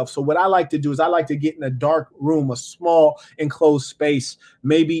damn self. So what I like to do is I like to get in a dark room, a small enclosed space,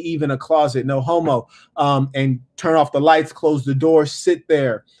 maybe even a closet, no homo, and turn off the lights, close the door, sit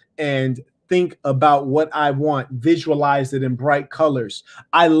there and think about what I want, visualize it in bright colors.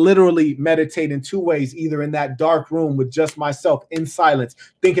 I literally meditate in two ways, either in that dark room with just myself in silence,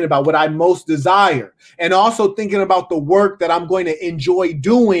 thinking about what I most desire, and also thinking about the work that I'm going to enjoy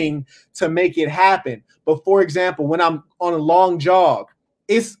doing to make it happen. But for example, when I'm on a long jog,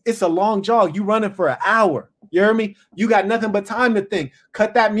 it's a long jog. You running for an hour. You hear me? You got nothing but time to think.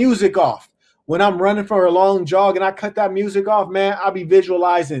 Cut that music off. When I'm running for a long jog and I cut that music off, man, I'll be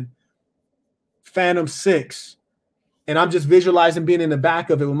visualizing Phantom 6, and I'm just visualizing being in the back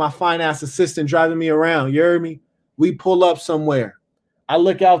of it with my fine ass assistant driving me around. You heard me? We pull up somewhere. I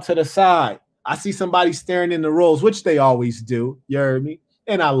look out to the side. I see somebody staring in the rolls, which they always do. You heard me?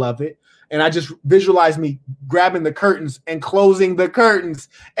 And I love it. And I just visualize me grabbing the curtains and closing the curtains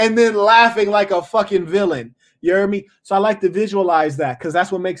and then laughing like a fucking villain. You heard me? So I like to visualize that, because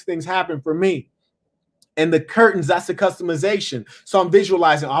that's what makes things happen for me. And the curtains, that's the customization. So I'm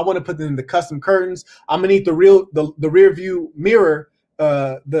visualizing, I want to put in the custom curtains. I'm gonna need the rear view mirror,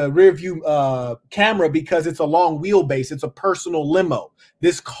 the rear view camera, because it's a long wheelbase. It's a personal limo.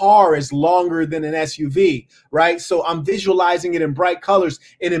 This car is longer than an SUV, right? So I'm visualizing it in bright colors,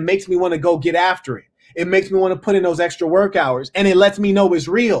 and it makes me want to go get after it. It makes me want to put in those extra work hours, and it lets me know it's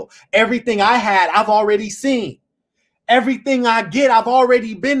real. Everything I had, I've already seen. Everything I get, I've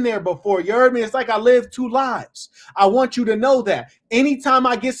already been there before. You heard me? It's like I lived two lives. I want you to know that. Anytime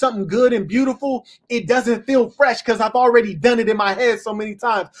I get something good and beautiful, it doesn't feel fresh because I've already done it in my head so many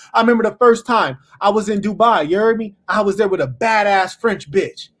times. I remember the first time I was in Dubai. You heard me? I was there with a badass French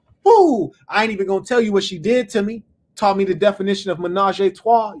bitch. Woo! I ain't even going to tell you what she did to me. Taught me the definition of menage a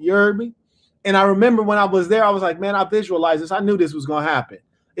trois. You heard me? And I remember when I was there, I was like, man, I visualized this. I knew this was going to happen.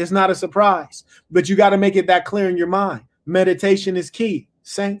 It's not a surprise, but you got to make it that clear in your mind. Meditation is key,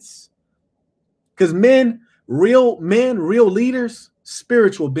 saints. Because real leaders,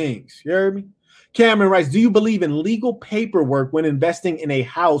 spiritual beings. You heard me? Cameron writes, do you believe in legal paperwork when investing in a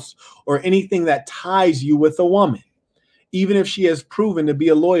house or anything that ties you with a woman, even if she has proven to be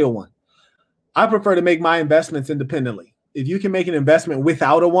a loyal one? I prefer to make my investments independently. If you can make an investment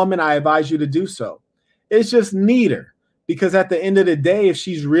without a woman, I advise you to do so. It's just neater. Because at the end of the day, if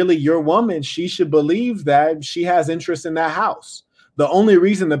she's really your woman, she should believe that she has interest in that house. The only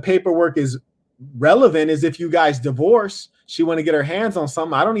reason the paperwork is relevant is if you guys divorce. She want to get her hands on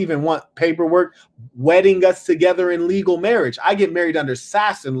something. I don't even want paperwork wedding us together in legal marriage. I get married under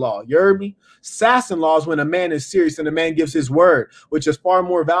Sasson law. You heard me? Sasson law is when a man is serious and a man gives his word, which is far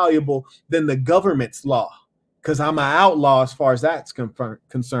more valuable than the government's law, because I'm an outlaw as far as that's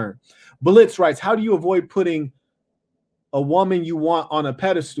concerned. Blitz writes, how do you avoid putting a woman you want on a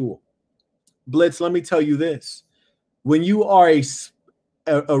pedestal? Blitz, let me tell you this. When you are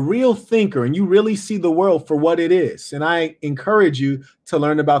a real thinker and you really see the world for what it is, and I encourage you to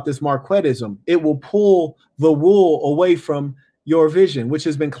learn about this Marquettism, it will pull the wool away from your vision, which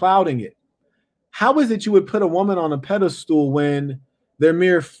has been clouding it. How is it you would put a woman on a pedestal when they're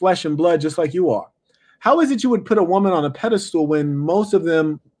mere flesh and blood just like you are? How is it you would put a woman on a pedestal when most of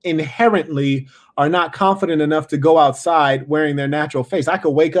them inherently are not confident enough to go outside wearing their natural face? I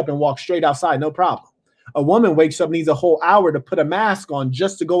could wake up and walk straight outside, no problem. A woman wakes up, needs a whole hour to put a mask on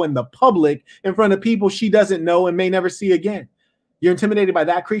just to go in the public in front of people she doesn't know and may never see again. You're intimidated by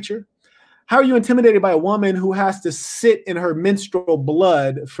that creature? How are you intimidated by a woman who has to sit in her menstrual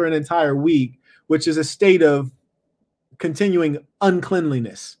blood for an entire week, which is a state of continuing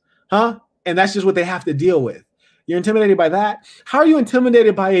uncleanliness? Huh? And that's just what they have to deal with. You're intimidated by that? How are you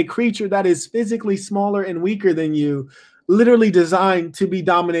intimidated by a creature that is physically smaller and weaker than you, literally designed to be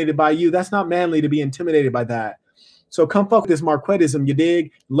dominated by you? That's not manly to be intimidated by that. So come fuck with this Marquettism, you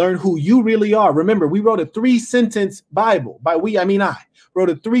dig? Learn who you really are. Remember, we wrote a 3-sentence Bible. By we, I mean I. Wrote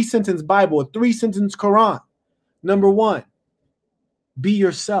a 3-sentence Bible, a 3-sentence Quran. Number 1, be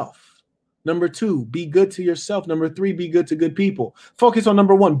yourself. Number 2, be good to yourself. Number 3, be good to good people. Focus on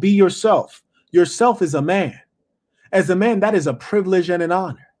number 1, be yourself. Yourself is a man. As a man, that is a privilege and an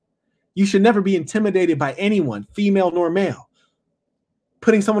honor. You should never be intimidated by anyone, female nor male.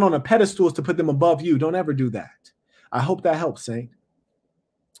 Putting someone on a pedestal is to put them above you. Don't ever do that. I hope that helps, Saint.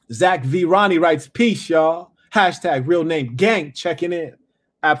 Zach V. Ronnie writes, peace, y'all. Hashtag real name gang checking in.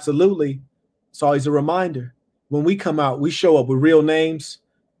 Absolutely. It's always a reminder. When we come out, we show up with real names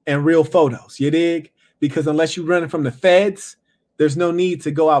and real photos. You dig? Because unless you're running from the feds, there's no need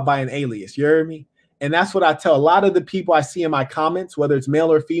to go out by an alias. You heard me? And that's what I tell a lot of the people I see in my comments, whether it's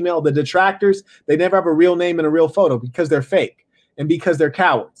male or female, the detractors, they never have a real name and a real photo because they're fake and because they're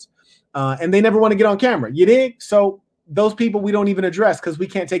cowards. And they never want to get on camera. You dig? So those people we don't even address because we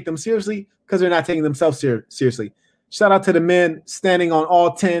can't take them seriously because they're not taking themselves seriously. Shout out to the men standing on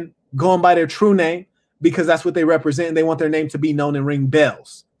all 10, going by their true name because that's what they represent. And they want their name to be known and ring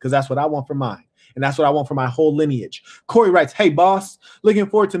bells because that's what I want for mine. And that's what I want for my whole lineage. Corey writes, hey, boss, looking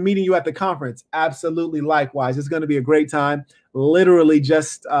forward to meeting you at the conference. Absolutely. Likewise. It's going to be a great time. Literally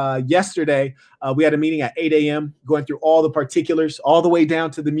just yesterday, we had a meeting at 8 a.m. going through all the particulars, all the way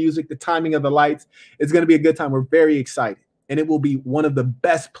down to the music, the timing of the lights. It's going to be a good time. We're very excited. And it will be one of the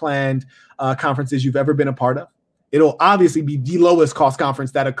best planned conferences you've ever been a part of. It'll obviously be the lowest cost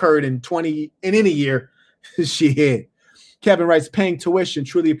conference that occurred in any year. Shit. Kevin writes, paying tuition,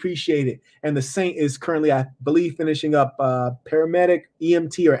 truly appreciate it. And the Saint is currently, I believe, finishing up paramedic,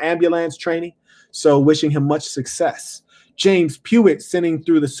 EMT, or ambulance training. So wishing him much success. James Pewitt sending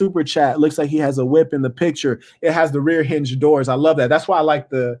through the super chat. Looks like he has a whip in the picture. It has the rear hinge doors. I love that. That's why I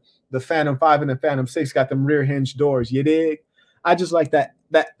like the Phantom 5 and the Phantom 6 got them rear hinge doors. You dig? I just like that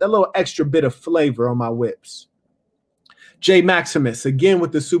little extra bit of flavor on my whips. Jay Maximus, again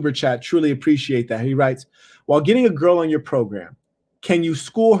with the super chat. Truly appreciate that. He writes, while getting a girl on your program, can you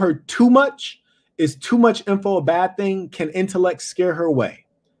school her too much? Is too much info a bad thing? Can intellect scare her away?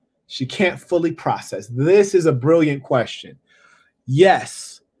 She can't fully process. This is a brilliant question.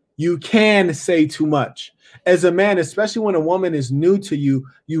 Yes, you can say too much. As a man, especially when a woman is new to you,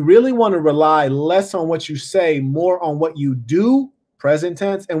 you really want to rely less on what you say, more on what you do, present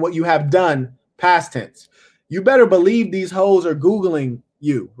tense, and what you have done, past tense. You better believe these hoes are Googling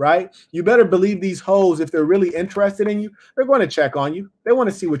you, right? You better believe these hoes, if they're really interested in you, they're going to check on you. They want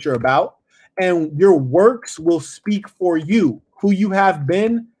to see what you're about. And your works will speak for you. Who you have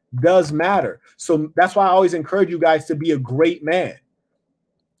been does matter. So that's why I always encourage you guys to be a great man.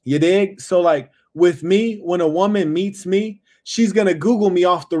 You dig? So like with me, when a woman meets me, she's going to Google me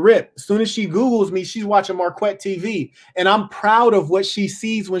off the rip. As soon as she Googles me, she's watching Marquette TV. And I'm proud of what she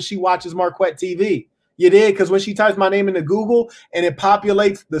sees when she watches Marquette TV. You did? Because when she types my name into Google and it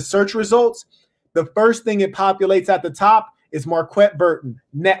populates the search results, the first thing it populates at the top is Marquette Burton,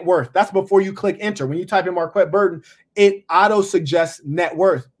 net worth. That's before you click enter. When you type in Marquette Burton, it auto-suggests net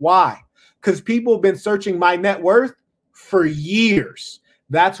worth. Why? Because people have been searching my net worth for years.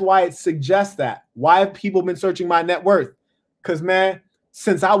 That's why it suggests that. Why have people been searching my net worth? Because, man,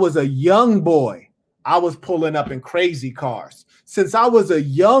 since I was a young boy, I was pulling up in crazy cars. Since I was a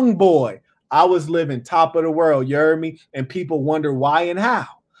young boy, I was living top of the world, you heard me? And people wonder why and how.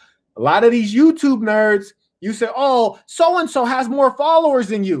 A lot of these YouTube nerds, you say, oh, so-and-so has more followers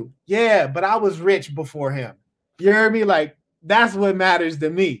than you. Yeah, but I was rich before him. You heard me? Like, that's what matters to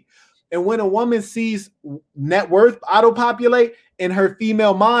me. And when a woman sees net worth auto-populate in her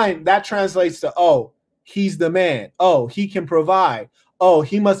female mind, that translates to, oh, he's the man. Oh, he can provide. Oh,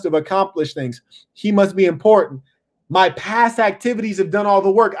 he must have accomplished things. He must be important. My past activities have done all the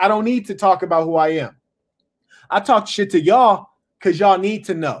work. I don't need to talk about who I am. I talk shit to y'all because y'all need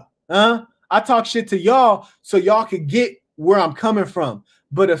to know. I talk shit to y'all so y'all could get where I'm coming from.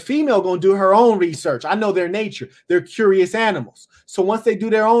 But a female gonna do her own research. I know their nature. They're curious animals. So once they do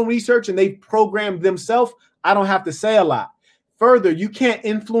their own research and they program themselves, I don't have to say a lot. Further, you can't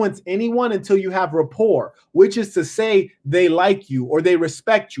influence anyone until you have rapport, which is to say they like you or they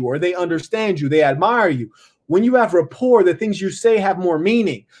respect you or they understand you, they admire you. When you have rapport, the things you say have more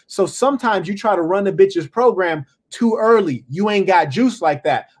meaning. So sometimes you try to run the bitch's program too early. You ain't got juice like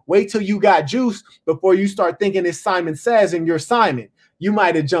that. Wait till you got juice before you start thinking it's Simon Says and you're Simon. You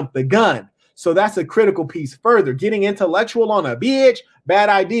might have jumped the gun. So that's a critical piece. Further, getting intellectual on a bitch, bad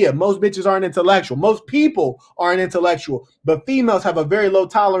idea. Most bitches aren't intellectual. Most people aren't intellectual, but females have a very low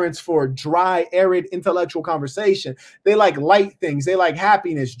tolerance for dry, arid, intellectual conversation. They like light things. They like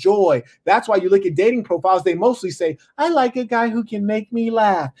happiness, joy. That's why you look at dating profiles. They mostly say, I like a guy who can make me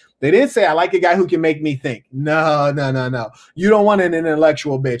laugh. They didn't say, I like a guy who can make me think. No. You don't want an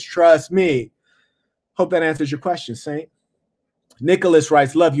intellectual bitch. Trust me. Hope that answers your question, Saint. Nicholas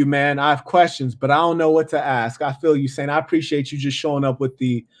writes, love you, man. I have questions, but I don't know what to ask. I feel you, Saint. I appreciate you just showing up with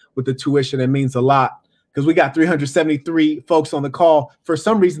the tuition. It means a lot because we got 373 folks on the call. For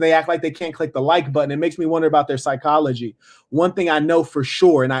some reason, they act like they can't click the like button. It makes me wonder about their psychology. One thing I know for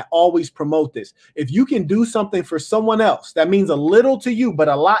sure, and I always promote this, if you can do something for someone else that means a little to you, but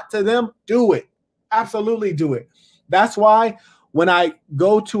a lot to them, do it. Absolutely do it. That's why when I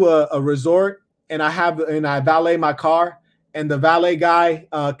go to a resort and I valet my car, and the valet guy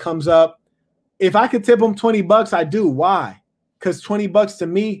comes up, if I could tip him $20, I do. Why? Because $20 to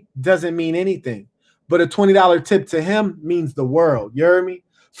me doesn't mean anything. But a $20 tip to him means the world. You heard me?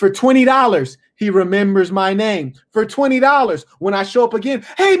 For $20, he remembers my name. For $20, when I show up again,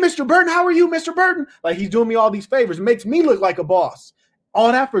 hey, Mr. Burton, how are you, Mr. Burton? Like, he's doing me all these favors. It makes me look like a boss.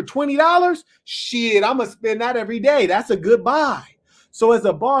 All that for $20? Shit, I'm going to spend that every day. That's a good buy. So as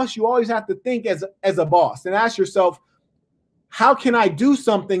a boss, you always have to think as a boss and ask yourself, how can I do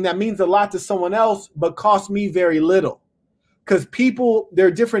something that means a lot to someone else but costs me very little? Because people,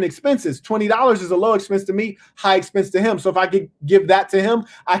 they're different expenses. $20 is a low expense to me, high expense to him. So if I could give that to him,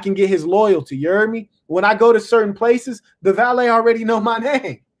 I can get his loyalty. You heard me? When I go to certain places, the valet already know my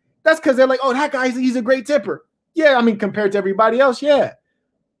name. That's because they're like, oh, that guy, he's a great tipper. Yeah, I mean, compared to everybody else, yeah.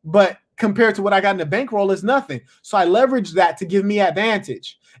 But compared to what I got in the bankroll is nothing. So I leverage that to give me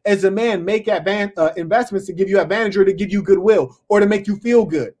advantage. As a man, make investments to give you advantage or to give you goodwill or to make you feel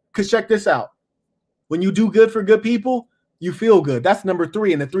good. Because check this out. When you do good for good people, you feel good. That's number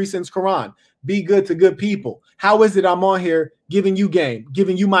 3 in the 3-sentence Quran. Be good to good people. How is it I'm on here giving you game,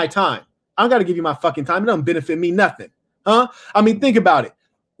 giving you my time? I don't got to give you my fucking time. It doesn't benefit me nothing. Huh? I mean, think about it.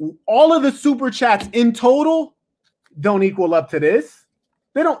 All of the super chats in total don't equal up to this.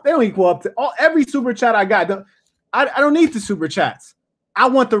 They don't equal up to every super chat I got. I don't need the super chats. I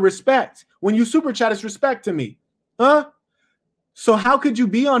want the respect. When you super chat, it's respect to me. Huh? So how could you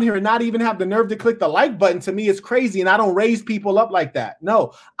be on here and not even have the nerve to click the like button? To me, it's crazy. And I don't raise people up like that.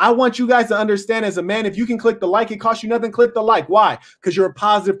 No, I want you guys to understand as a man, if you can click the like, it costs you nothing. Click the like. Why? Because you're a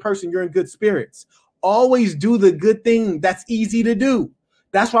positive person. You're in good spirits. Always do the good thing that's easy to do.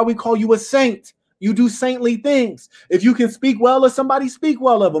 That's why we call you a saint. You do saintly things. If you can speak well of somebody, speak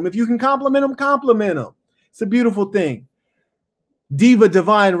well of them. If you can compliment them, compliment them. It's a beautiful thing. Diva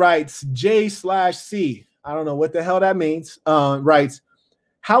Divine writes, J/C. I don't know what the hell that means. Writes,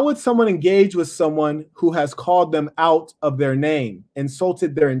 how would someone engage with someone who has called them out of their name,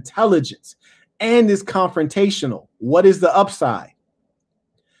 insulted their intelligence, and is confrontational? What is the upside?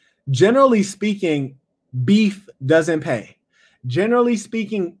 Generally speaking, beef doesn't pay. Generally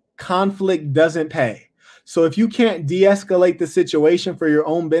speaking, conflict doesn't pay. So if you can't de-escalate the situation for your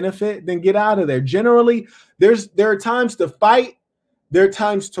own benefit, then get out of there. Generally, there are times to fight, there are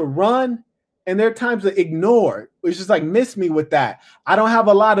times to run, and there are times to ignore. It's just like, miss me with that. I don't have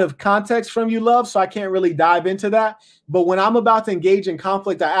a lot of context from you, love, so I can't really dive into that. But when I'm about to engage in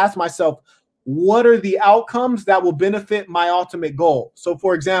conflict, I ask myself, what are the outcomes that will benefit my ultimate goal? So,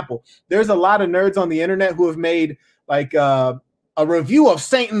 for example, there's a lot of nerds on the internet who have made like a review of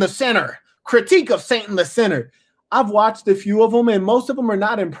Saint in the Center, critique of Saint in the Center. I've watched a few of them, and most of them are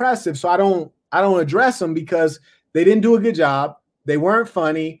not impressive. So I don't address them because they didn't do a good job. They weren't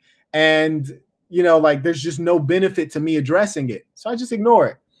funny. And, you know, like there's just no benefit to me addressing it. So I just ignore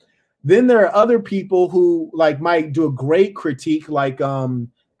it. Then there are other people who like might do a great critique, like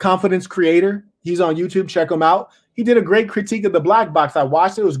Confidence Creator. He's on YouTube. Check him out. He did a great critique of the Black Box. I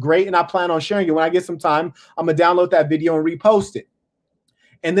watched it. It was great. And I plan on sharing it. When I get some time, I'm going to download that video and repost it.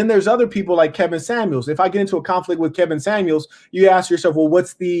 And then there's other people like Kevin Samuels. If I get into a conflict with Kevin Samuels, you ask yourself, well,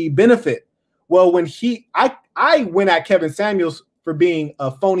 what's the benefit? Well, when I went at Kevin Samuels for being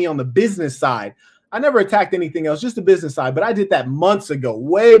a phony on the business side. I never attacked anything else, just the business side. But I did that months ago,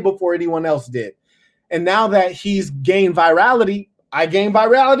 way before anyone else did. And now that he's gained virality, I gained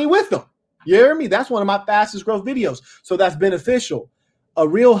virality with him. You hear me? That's one of my fastest growth videos. So that's beneficial. A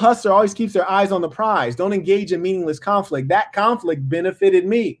real hustler always keeps their eyes on the prize. Don't engage in meaningless conflict. That conflict benefited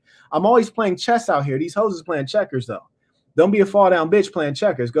me. I'm always playing chess out here. These hoes is playing checkers, though. Don't be a fall down bitch playing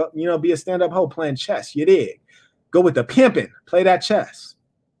checkers. Go, you know, be a stand-up hoe playing chess. You dig? Go with the pimping. Play that chess.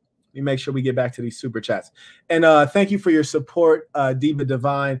 Let me make sure we get back to these super chats. And thank you for your support, Diva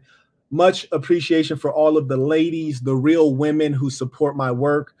Divine. Much appreciation for all of the ladies, the real women who support my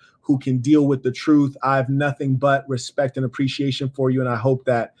work, who can deal with the truth. I have nothing but respect and appreciation for you, and I hope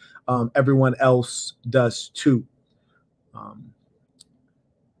that everyone else does too.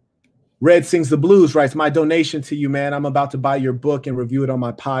 Red Sings the Blues writes, my donation to you, man. I'm about to buy your book and review it on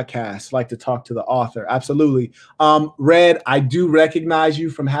my podcast. Like to talk to the author. Absolutely. Red, I do recognize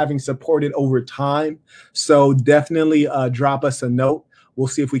you from having supported over time. So definitely drop us a note. We'll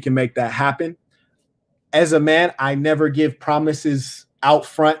see if we can make that happen. As a man, I never give promises out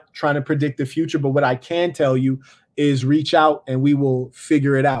front trying to predict the future. But what I can tell you is reach out and we will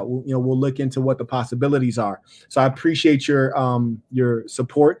figure it out. We'll look into what the possibilities are. So I appreciate your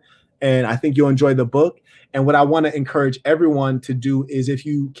support. And I think you'll enjoy the book. And what I want to encourage everyone to do is if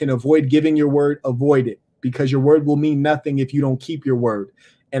you can avoid giving your word, avoid it, because your word will mean nothing if you don't keep your word.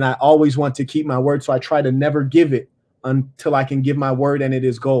 And I always want to keep my word. So I try to never give it until I can give my word and it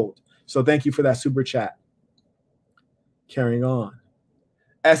is gold. So thank you for that super chat. Carrying on.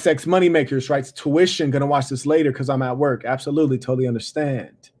 SX Moneymakers writes, tuition, going to watch this later because I'm at work. Absolutely. Totally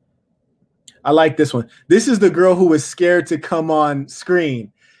understand. I like this one. This is the girl who was scared to come on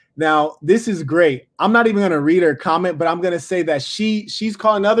screen. Now, this is great. I'm not even going to read her comment, but I'm going to say that she's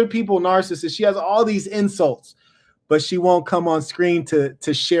calling other people narcissists. She has all these insults, but she won't come on screen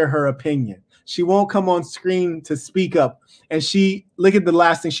to share her opinion. She won't come on screen to speak up. And look at the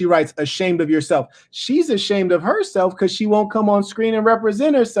last thing she writes, ashamed of yourself. She's ashamed of herself because she won't come on screen and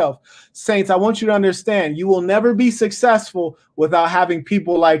represent herself. Saints, I want you to understand, you will never be successful without having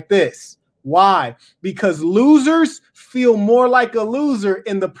people like this. Why? Because losers feel more like a loser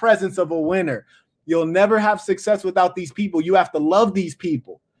in the presence of a winner. You'll never have success without these people. You have to love these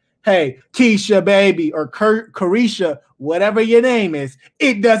people. Hey, Keisha, baby, or Carisha, whatever your name is,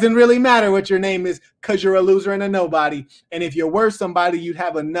 it doesn't really matter what your name is because you're a loser and a nobody. And if you were somebody, you'd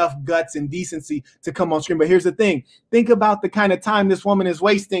have enough guts and decency to come on screen. But here's the thing. Think about the kind of time this woman is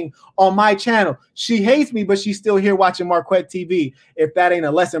wasting on my channel. She hates me, but she's still here watching Marquette TV. If that ain't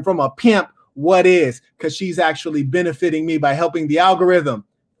a lesson from a pimp, what is? Because she's actually benefiting me by helping the algorithm.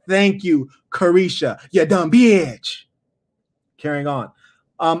 Thank you, Carisha, you dumb bitch. Carrying on.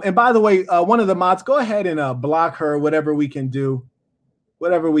 And by the way, one of the mods, go ahead and block her, whatever we can do.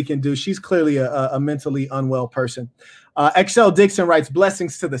 Whatever we can do. She's clearly a mentally unwell person. XL Dixon writes,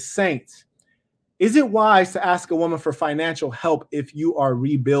 blessings to the saints. Is it wise to ask a woman for financial help if you are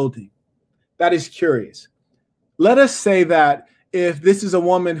rebuilding? That is curious. Let us say that if this is a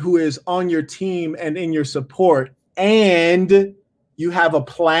woman who is on your team and in your support and you have a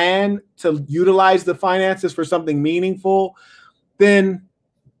plan to utilize the finances for something meaningful, then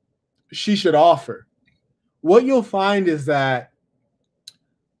she should offer. What you'll find is that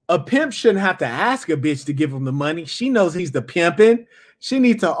a pimp shouldn't have to ask a bitch to give him the money. She knows he's the pimping. She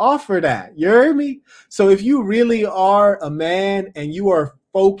needs to offer that. You heard me? So if you really are a man and you are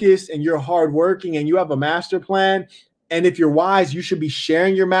focused and you're hardworking and you have a master plan, and if you're wise, you should be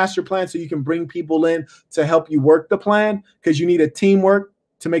sharing your master plan so you can bring people in to help you work the plan because you need a teamwork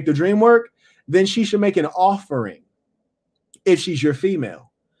to make the dream work, then she should make an offering if she's your female.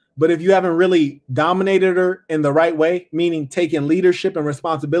 But if you haven't really dominated her in the right way, meaning taking leadership and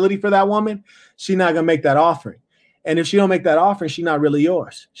responsibility for that woman, she's not going to make that offering. And if she don't make that offering, she's not really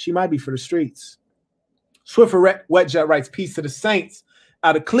yours. She might be for the streets. Swiffer Wetjet writes, peace to the saints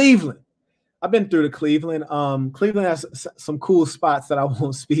out of Cleveland. I've been through to Cleveland. Cleveland has some cool spots that I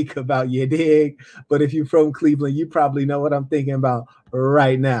won't speak about, you dig? But if you're from Cleveland, you probably know what I'm thinking about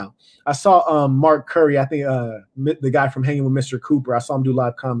right now. I saw Mark Curry, I think the guy from Hanging with Mr. Cooper. I saw him do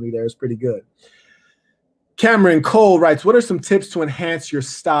live comedy there. It's pretty good. Cameron Cole writes, what are some tips to enhance your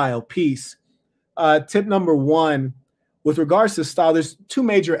style? Peace. Tip number one, with regards to style, there's two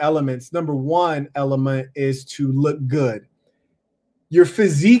major elements. Number one element is to look good. Your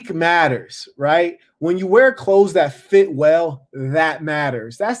physique matters, right? When you wear clothes that fit well, that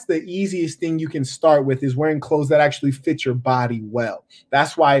matters. That's the easiest thing you can start with, is wearing clothes that actually fit your body well.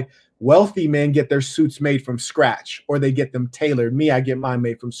 That's why wealthy men get their suits made from scratch, or they get them tailored. Me, I get mine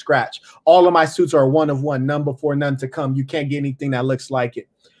made from scratch. All of my suits are one of one, none before, none to come. You can't get anything that looks like it.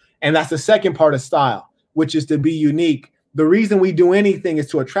 And that's the second part of style, which is to be unique. The reason we do anything is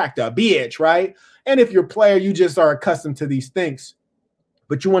to attract a bitch, right? And if you're a player, you just are accustomed to these things.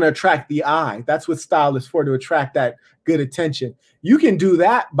 But you want to attract the eye. That's what style is for, to attract that good attention. You can do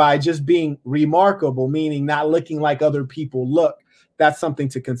that by just being remarkable, meaning not looking like other people look. That's something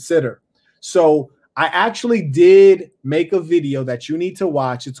to consider. So I actually did make a video that you need to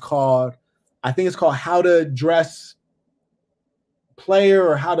watch. It's called, I think it's called How to Dress Player,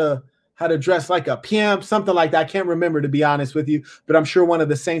 or how to dress like a pimp, something like that. I can't remember, to be honest with you, but I'm sure one of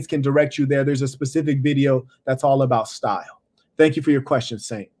the Saints can direct you there. There's a specific video that's all about style. Thank you for your question,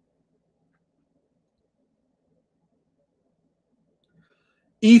 Saint.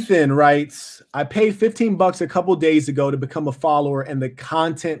 Ethan writes, I paid $15 a couple days ago to become a follower, and the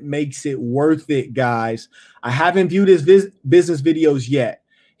content makes it worth it, guys. I haven't viewed his business videos yet.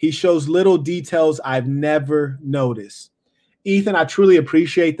 He shows little details I've never noticed. Ethan, I truly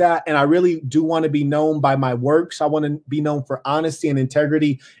appreciate that. And I really do want to be known by my works. I want to be known for honesty and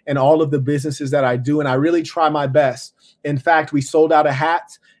integrity in all of the businesses that I do. And I really try my best. In fact, we sold out a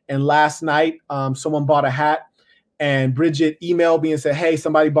hat. And last night, someone bought a hat. And Bridget emailed me and said, hey,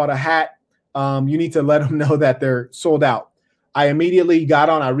 somebody bought a hat. You need to let them know that they're sold out. I immediately got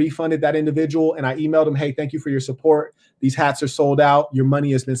on. I refunded that individual. And I emailed them, hey, thank you for your support. These hats are sold out. Your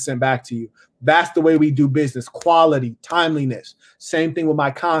money has been sent back to you. That's the way we do business. Quality, timeliness. Same thing with my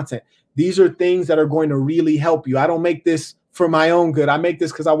content. These are things that are going to really help you. I don't make this for my own good. I make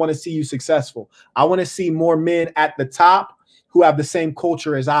this because I want to see you successful. I want to see more men at the top who have the same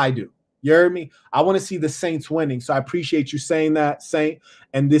culture as I do. You heard me? I want to see the Saints winning. So I appreciate you saying that, Saint.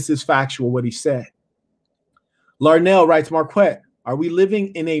 And this is factual, what he said. Larnell writes, Marquette, are we living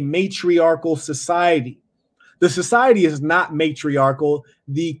in a matriarchal society? The society is not matriarchal.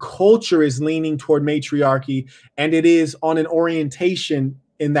 The culture is leaning toward matriarchy, and it is on an orientation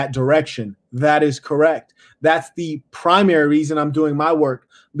in that direction. That is correct. That's the primary reason I'm doing my work,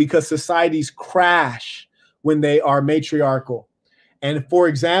 because societies crash when they are matriarchal. And for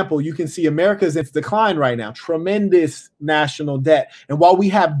example, you can see America's in its decline right now, tremendous national debt. And while we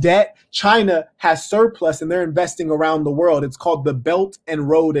have debt, China has surplus and they're investing around the world. It's called the Belt and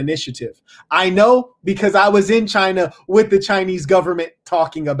Road Initiative. I know because I was in China with the Chinese government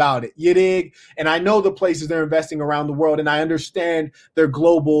talking about it. You dig? And I know the places they're investing around the world, and I understand their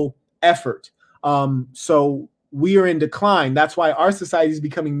global effort. So we are in decline. That's why our society is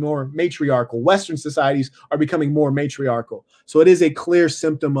becoming more matriarchal. Western societies are becoming more matriarchal. So it is a clear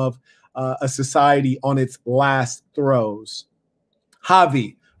symptom of a society on its last throes.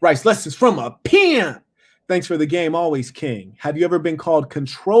 Javi writes, lessons from a pimp. Thanks for the game, always king. Have you ever been called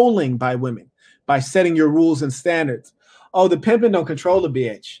controlling by women by setting your rules and standards? Oh, the pimping don't control a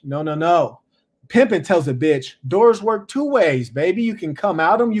bitch. No, no, no. Pimping tells a bitch, doors work two ways, baby. You can come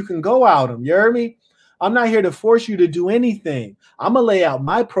out them, you can go out them. You heard me? I'm not here to force you to do anything. I'm going to lay out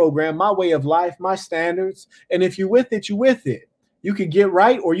my program, my way of life, my standards. And if you're with it, you're with it. You can get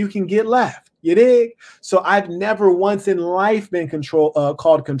right or you can get left. You dig? So I've never once in life been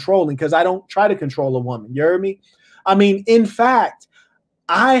called controlling, because I don't try to control a woman. You heard me? I mean, in fact,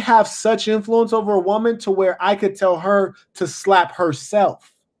 I have such influence over a woman to where I could tell her to slap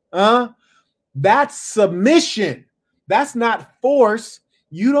herself. That's submission. That's not force.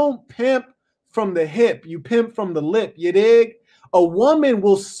 You don't pimp from the hip, you pimp from the lip. You dig? A woman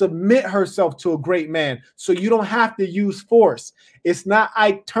will submit herself to a great man, so you don't have to use force. It's not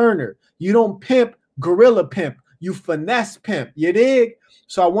Ike Turner. You don't pimp, gorilla pimp. You finesse pimp. You dig?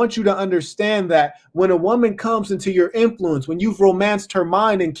 So I want you to understand that when a woman comes into your influence, when you've romanced her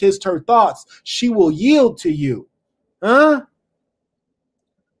mind and kissed her thoughts, she will yield to you.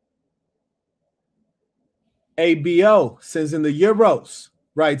 ABO sends in the euros.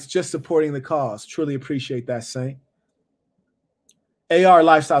 Writes, just supporting the cause. Truly appreciate that, Saint. AR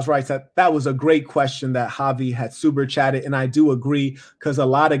Lifestyles writes that was a great question that Javi had super chatted. And I do agree, because a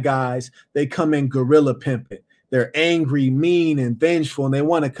lot of guys, they come in gorilla pimping. They're angry, mean, and vengeful, and they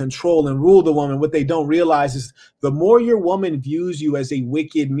want to control and rule the woman. What they don't realize is the more your woman views you as a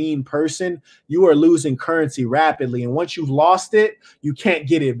wicked, mean person, you are losing currency rapidly. And once you've lost it, you can't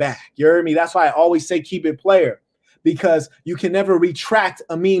get it back. You heard me? That's why I always say keep it player, because you can never retract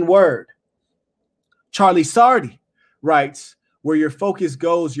a mean word. Charlie Sardi writes, where your focus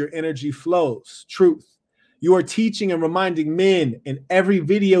goes, your energy flows. Truth. You are teaching and reminding men in every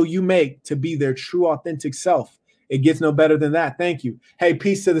video you make to be their true, authentic self. It gets no better than that. Thank you. Hey,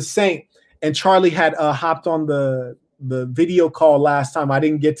 peace to the saint. And Charlie had hopped on the video call last time. I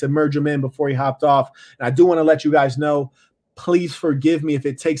didn't get to merge him in before he hopped off. And I do want to let you guys know, please forgive me if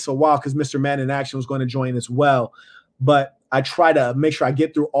it takes a while, because Mr. Man in Action was going to join as well. But I try to make sure I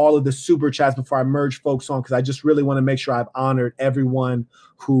get through all of the super chats before I merge folks on, because I just really want to make sure I've honored everyone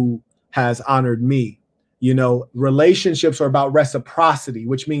who has honored me. You know, relationships are about reciprocity,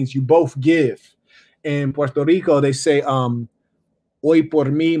 which means you both give. In Puerto Rico, they say, hoy por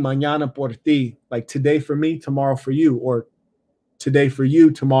mí, mañana por ti, like today for me, tomorrow for you, or today for you,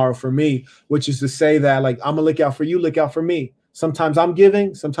 tomorrow for me, which is to say that, like, I'm gonna look out for you, look out for me. Sometimes I'm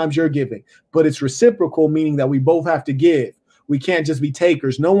giving, sometimes you're giving, but it's reciprocal, meaning that we both have to give. We can't just be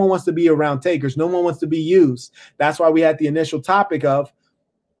takers. No one wants to be around takers. No one wants to be used. That's why we had the initial topic of,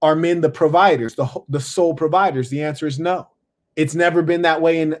 are men the providers, the sole providers? The answer is no. It's never been that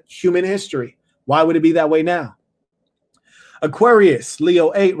way in human history. Why would it be that way now? Aquarius,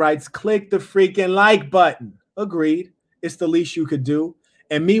 Leo 8 writes, click the freaking like button. Agreed. It's the least you could do.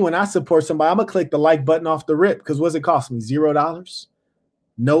 And me, when I support somebody, I'm going to click the like button off the rip, because what's it cost me? $0?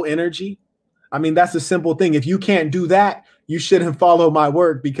 No energy? I mean, that's a simple thing. If you can't do that, you shouldn't follow my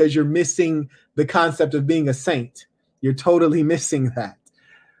work, because you're missing the concept of being a saint. You're totally missing that.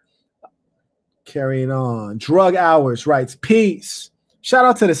 Carrying on. Drug Hours writes, peace. Shout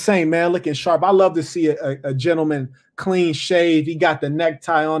out to the Saint, man, looking sharp. I love to see a gentleman clean shave. He got the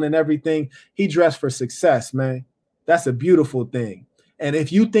necktie on and everything. He dressed for success, man. That's a beautiful thing. And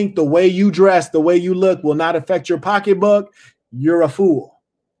if you think the way you dress, the way you look will not affect your pocketbook, you're a fool.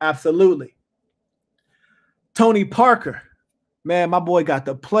 Absolutely. Tony Parker, man, my boy got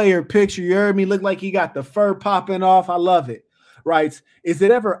the player picture. You heard me? Look like he got the fur popping off. I love it. Writes, is it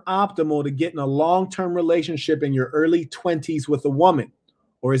ever optimal to get in a long-term relationship in your early 20s with a woman?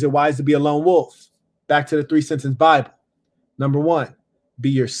 Or is it wise to be a lone wolf? Back to the 3-sentence Bible. Number 1, be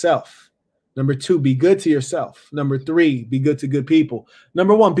yourself. Number 2, be good to yourself. Number 3, be good to good people.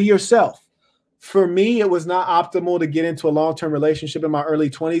 Number 1, be yourself. For me, it was not optimal to get into a long-term relationship in my early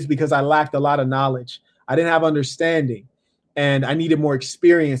 20s because I lacked a lot of knowledge. I didn't have understanding, and I needed more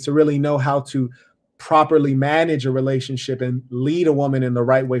experience to really know how to properly manage a relationship and lead a woman in the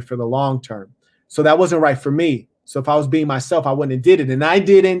right way for the long term. So that wasn't right for me. So if I was being myself, I wouldn't have did it. And I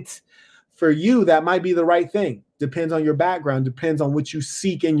didn't. For you, that might be the right thing. Depends on your background, depends on what you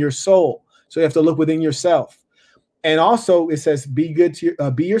seek in your soul. So you have to look within yourself. And also it says, be good to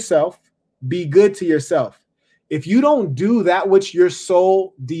be yourself, be good to yourself. If you don't do that which your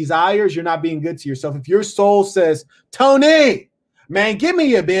soul desires, you're not being good to yourself. If your soul says, Tony, man, give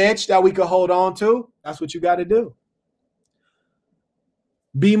me a bitch that we could hold on to, that's what you got to do.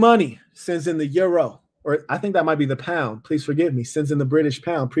 B Money sends in the euro, or I think that might be the pound. Please forgive me. Sends in the British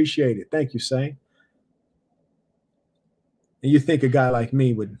pound. Appreciate it. Thank you, Saint. And you think a guy like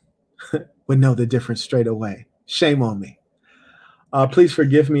me would know the difference straight away. Shame on me. Please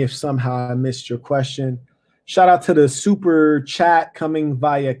forgive me if somehow I missed your question. Shout out to the super chat coming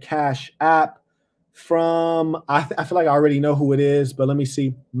via Cash App from, I feel like I already know who it is, but let me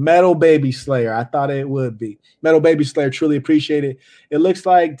see. Metal Baby Slayer. I thought it would be. Metal Baby Slayer, truly appreciate it. It looks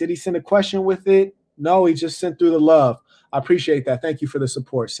like, did he send a question with it? No, he just sent through the love. I appreciate that. Thank you for the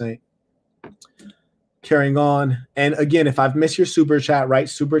support, Saint. Carrying on. And again, if I've missed your super chat, write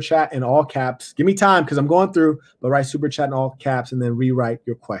super chat in all caps. Give me time because I'm going through, but write super chat in all caps and then rewrite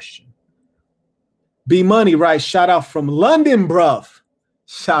your question. B Money writes, shout out from London, bruv.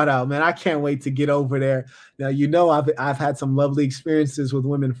 Shout out, man. I can't wait to get over there. Now, you know, I've had some lovely experiences with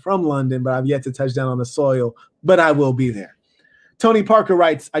women from London, but I've yet to touch down on the soil, but I will be there. Tony Parker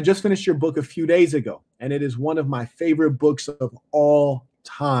writes, I just finished your book a few days ago, and it is one of my favorite books of all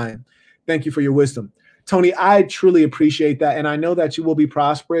time. Thank you for your wisdom. Tony, I truly appreciate that, and I know that you will be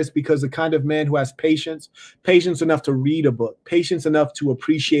prosperous because the kind of man who has patience enough to read a book, patience enough to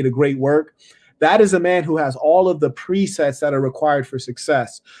appreciate a great work, that is a man who has all of the presets that are required for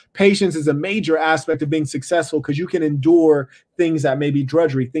success. Patience is a major aspect of being successful because you can endure things that may be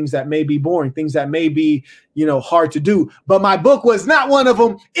drudgery, things that may be boring, things that may be, you know, hard to do. But my book was not one of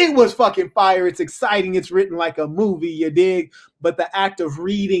them. It was fucking fire. It's exciting. It's written like a movie, you dig? But the act of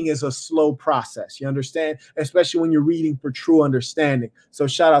reading is a slow process. You understand? Especially when you're reading for true understanding. So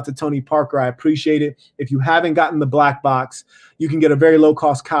shout out to Tony Parker. I appreciate it. If you haven't gotten the Black Box, you can get a very low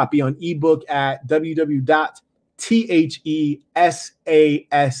cost copy on ebook at www.THESASN.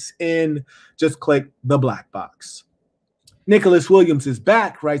 Just click the Black Box. Nicholas Williams is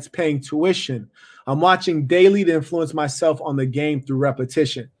back, writes paying tuition. I'm watching daily to influence myself on the game through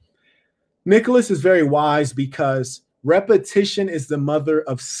repetition. Nicholas is very wise because repetition is the mother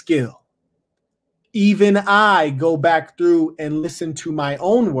of skill. Even I go back through and listen to my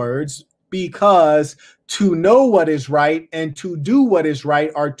own words because to know what is right and to do what is right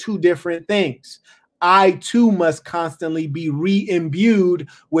are two different things. I too must constantly be re-imbued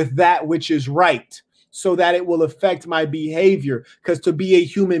with that which is right so that it will affect my behavior. Because to be a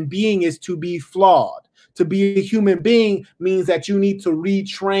human being is to be flawed. To be a human being means that you need to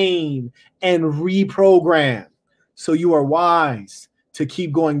retrain and reprogram. So you are wise to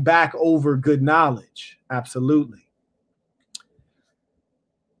keep going back over good knowledge. Absolutely.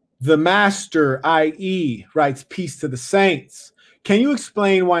 The Master, i.e., writes, peace to the saints. Can you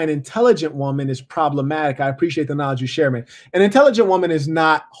explain why an intelligent woman is problematic? I appreciate the knowledge you share, man. An intelligent woman is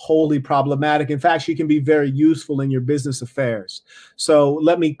not wholly problematic. In fact, she can be very useful in your business affairs. So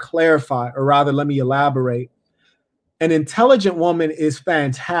let me clarify, or rather, let me elaborate. An intelligent woman is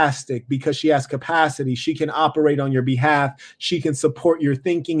fantastic because she has capacity. She can operate on your behalf. She can support your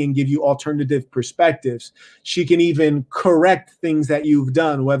thinking and give you alternative perspectives. She can even correct things that you've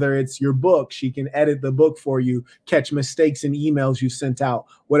done, whether it's your book. She can edit the book for you, catch mistakes in emails you sent out,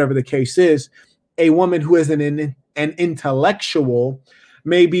 whatever the case is. A woman who is an intellectual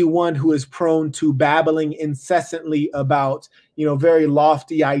may be one who is prone to babbling incessantly about, you know, very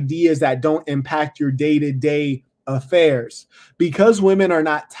lofty ideas that don't impact your day-to-day affairs. Because women are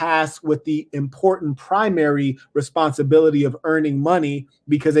not tasked with the important primary responsibility of earning money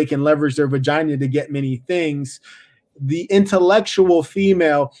because they can leverage their vagina to get many things, the intellectual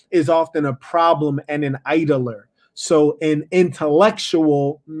female is often a problem and an idler. So an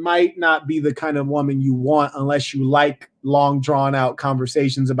intellectual might not be the kind of woman you want unless you like long drawn out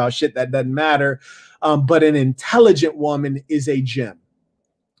conversations about shit that doesn't matter. But an intelligent woman is a gem.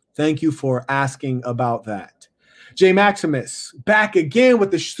 Thank you for asking about that. J Maximus, back again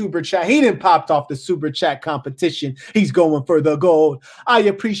with the super chat. He didn't popped off the super chat competition. He's going for the gold. I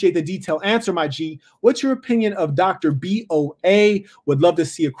appreciate the detailed answer, my G. What's your opinion of Dr. BOA? Would love to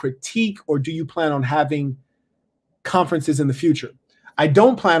see a critique, or do you plan on having conferences in the future? I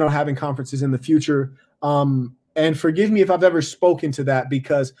don't plan on having conferences in the future. And forgive me if I've ever spoken to that,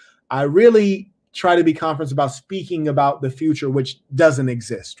 because I really try to be conference about speaking about the future, which doesn't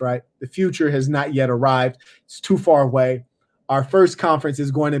exist, right? The future has not yet arrived. It's too far away. Our first conference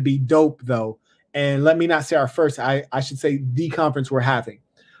is going to be dope, though. And let me not say our first, I should say the conference we're having.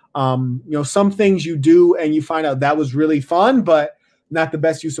 You know, some things you do and you find out that was really fun, but not the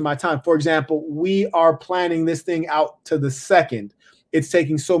best use of my time. For example, we are planning this thing out to the 2nd. It's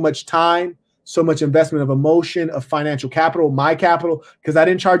taking so much time, so much investment of emotion, of financial capital, my capital, because I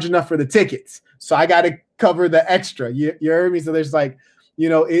didn't charge enough for the tickets. So I got to cover the extra. You heard me? So there's like, you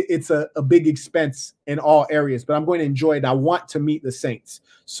know, it's a big expense in all areas, but I'm going to enjoy it. I want to meet the saints.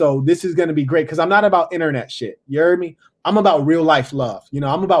 So this is going to be great because I'm not about internet shit. You heard me? I'm about real life love. You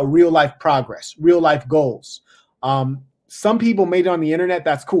know, I'm about real life progress, real life goals. Some people made it on the internet.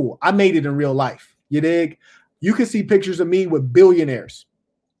 That's cool. I made it in real life. You dig? You can see pictures of me with billionaires.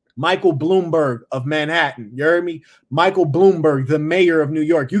 Michael Bloomberg of Manhattan. You heard me? Michael Bloomberg, the mayor of New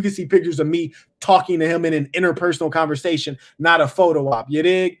York. You can see pictures of me talking to him in an interpersonal conversation, not a photo op. You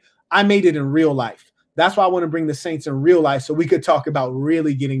dig? I made it in real life. That's why I want to bring the saints in real life so we could talk about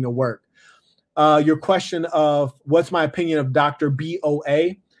really getting to work. Your question of what's my opinion of Dr.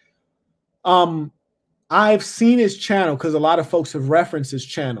 BOA? I've seen his channel because a lot of folks have referenced his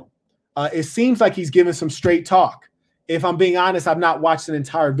channel. It seems like he's giving some straight talk. If I'm being honest, I've not watched an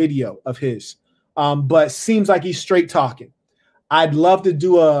entire video of his, but seems like he's straight talking. I'd love to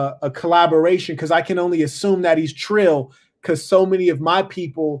do a collaboration because I can only assume that he's Trill because so many of my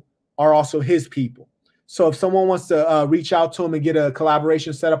people are also his people. So if someone wants to reach out to him and get a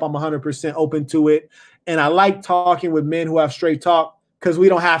collaboration set up, I'm 100% open to it. And I like talking with men who have straight talk because we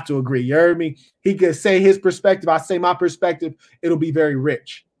don't have to agree. You heard me? He could say his perspective. I say my perspective. It'll be very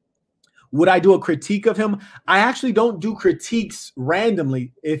rich. Would I do a critique of him? I actually don't do critiques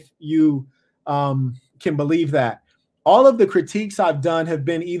randomly, if you can believe that. all of the critiques I've done have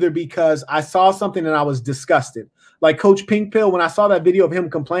been either because I saw something and I was disgusted. Like Coach Pink Pill, when I saw that video of him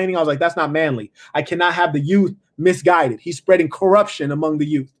complaining, I was like, that's not manly. I cannot have the youth misguided. He's spreading corruption among the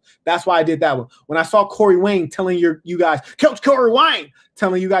youth. That's why I did that one. When I saw Corey Wayne telling you guys, Coach Corey Wayne,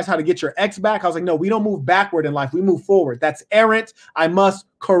 telling you guys how to get your ex back, I was like, no, we don't move backward in life. We move forward. That's errant. I must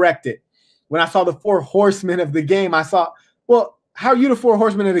correct it. When I saw the 4 horsemen of the game, I saw, well, how are you the 4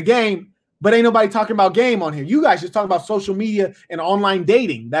 horsemen of the game? But ain't nobody talking about game on here. You guys just talking about social media and online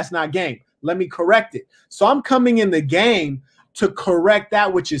dating. That's not game. Let me correct it. So I'm coming in the game to correct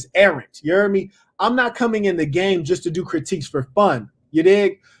that which is errant. You hear me? I'm not coming in the game just to do critiques for fun. You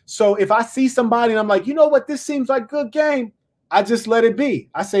dig? So if I see somebody and I'm like, you know what, this seems like good game, I just let it be.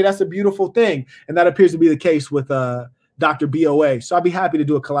 I say that's a beautiful thing. And that appears to be the case with Dr. BOA. So I'll be happy to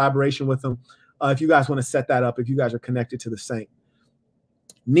do a collaboration with him if you guys want to set that up, if you guys are connected to the Saint.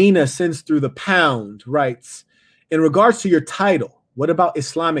 Nina sends through the pound, writes, in regards to your title, what about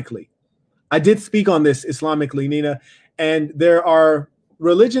Islamically? I did speak on this Islamically, Nina, and there are,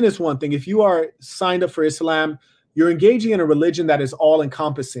 religion is one thing. If you are signed up for Islam, you're engaging in a religion that is all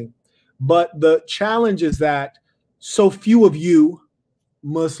encompassing. But the challenge is that so few of you,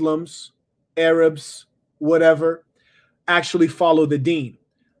 Muslims, Arabs, whatever, actually follow the deen.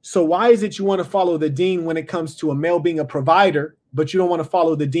 So why is it you want to follow the deen when it comes to a male being a provider, but you don't want to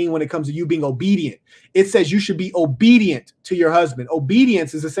follow the deen when it comes to you being obedient? It says you should be obedient to your husband.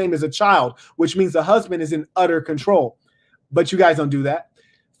 Obedience is the same as a child, which means the husband is in utter control. But you guys don't do that.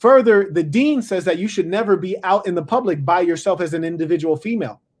 Further, the deen says that you should never be out in the public by yourself as an individual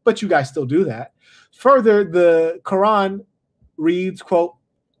female, but you guys still do that. Further, the Quran reads, quote,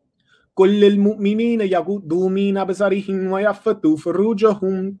 كل المؤمنين يغضوا من أبصارهم ويحفظوا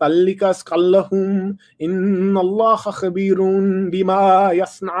فروجهم ذلك أزكى لهم إن الله خبير بما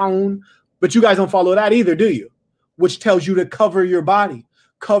يصنعون. But you guys don't follow that either, do you? Which tells you to cover your body,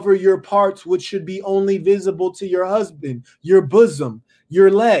 cover your parts, which should be only visible to your husband, your bosom,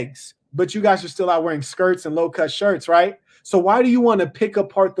 your legs. But you guys are still out wearing skirts and low-cut shirts, right? So why do you want to pick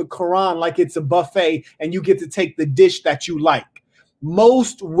apart the Quran like it's a buffet and you get to take the dish that you like?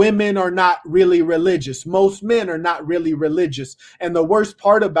 Most women are not really religious. Most men are not really religious. And the worst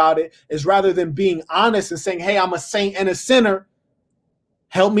part about it is rather than being honest and saying, hey, I'm a saint and a sinner,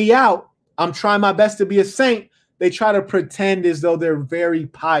 help me out, I'm trying my best to be a saint, they try to pretend as though they're very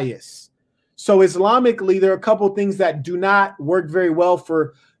pious. So Islamically, there are a couple of things that do not work very well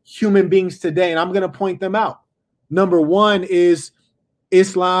for human beings today, and I'm going to point them out. Number one is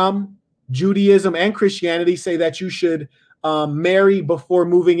Islam, Judaism, and Christianity say that you should marry before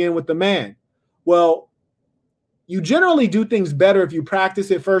moving in with the man. Well, you generally do things better if you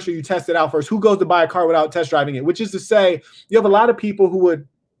practice it first or you test it out first. Who goes to buy a car without test driving it? Which is to say, you have a lot of people who would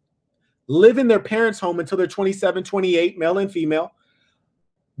live in their parents' home until they're 27, 28, male and female.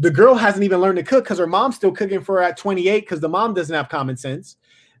 The girl hasn't even learned to cook because her mom's still cooking for her at 28 because the mom doesn't have common sense.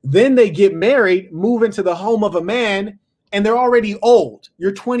 Then they get married, move into the home of a man, and they're already old.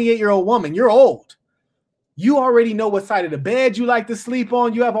 You're a 28-year-old woman. You're old. You already know what side of the bed you like to sleep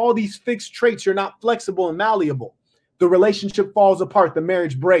on. You have all these fixed traits. You're not flexible and malleable. The relationship falls apart. The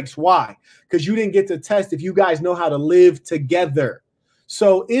marriage breaks. Why? Because you didn't get to test if you guys know how to live together.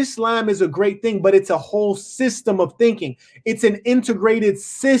 So Islam is a great thing, but it's a whole system of thinking. It's an integrated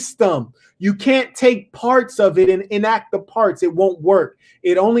system. You can't take parts of it and enact the parts. It won't work.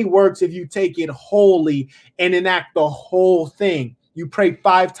 It only works if you take it wholly and enact the whole thing. You pray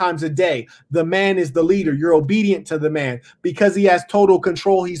 5 times a day. The man is the leader. You're obedient to the man. Because he has total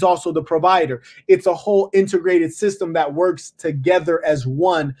control, he's also the provider. It's a whole integrated system that works together as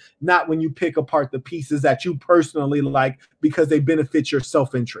one, not when you pick apart the pieces that you personally like because they benefit your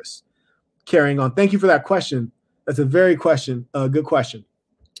self-interest. Carrying on. Thank you for that question. That's a very good question.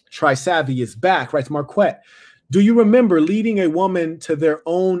 Try Savvy is back, writes Marquette. Do you remember leading a woman to their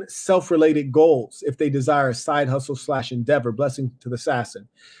own self-related goals if they desire a side hustle / endeavor? Blessing to the assassin.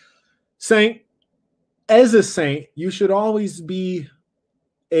 Saint, as a saint, you should always be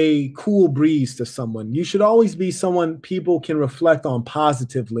a cool breeze to someone. You should always be someone people can reflect on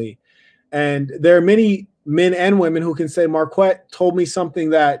positively. And there are many men and women who can say, Marquette told me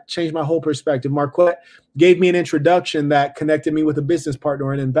something that changed my whole perspective. Marquette gave me an introduction that connected me with a business partner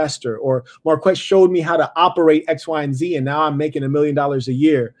or an investor, or Marquette showed me how to operate X, Y, and Z, and now I'm making $1 million a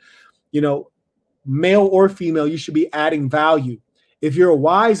year. You know, male or female, you should be adding value. If you're a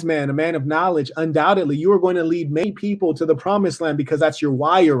wise man, a man of knowledge, undoubtedly you are going to lead many people to the promised land because that's your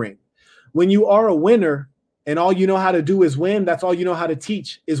wiring. When you are a winner and all you know how to do is win, that's all you know how to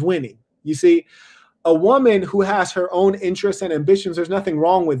teach is winning. You see, a woman who has her own interests and ambitions, there's nothing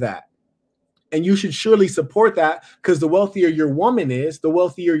wrong with that. And you should surely support that, because the wealthier your woman is, the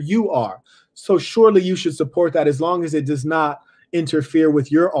wealthier you are. So surely you should support that, as long as it does not interfere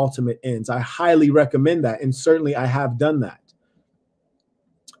with your ultimate ends. I highly recommend that. And certainly I have done that.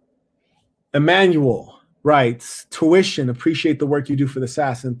 Emmanuel writes, tuition, appreciate the work you do for the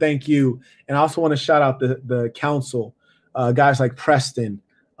SAS, and thank you. And I also want to shout out the council, guys like Preston,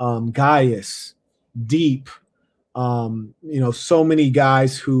 Gaius, Deep, so many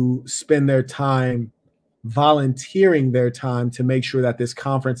guys who spend their time volunteering their time to make sure that this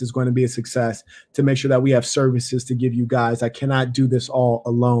conference is going to be a success, to make sure that we have services to give you guys. I cannot do this all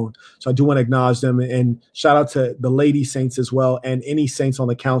alone. So I do want to acknowledge them, and shout out to the lady saints as well, and any saints on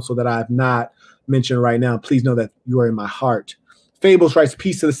the council that I have not mentioned right now. Please know that you are in my heart. Fables writes,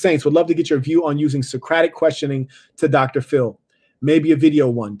 peace to the saints. Would love to get your view on using Socratic questioning to Dr. Phil. Maybe a video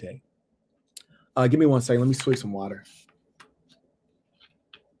one day. Give me 1 second. Let me swig some water.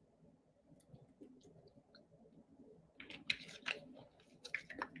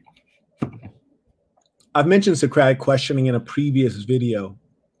 I've mentioned Socratic questioning in a previous video.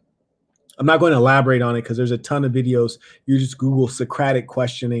 I'm not going to elaborate on it because there's a ton of videos. You just Google Socratic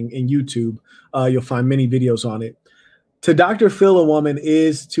questioning in YouTube. You'll find many videos on it. To Dr. Phil a woman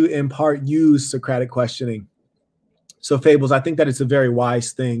is to in part use Socratic questioning. So Fables, I think that it's a very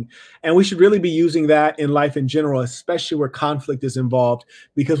wise thing. And we should really be using that in life in general, especially where conflict is involved.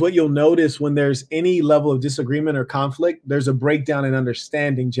 Because what you'll notice when there's any level of disagreement or conflict, there's a breakdown in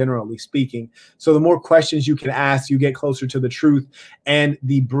understanding, generally speaking. So the more questions you can ask, you get closer to the truth and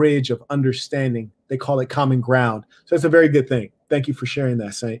the bridge of understanding. They call it common ground. So that's a very good thing. Thank you for sharing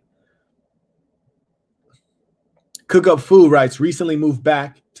that, Saint. Cook Up Food writes, recently moved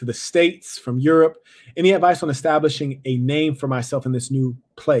back to the States from Europe. Any advice on establishing a name for myself in this new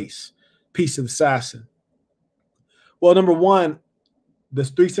place? Peace of the Assassin. Well, number one,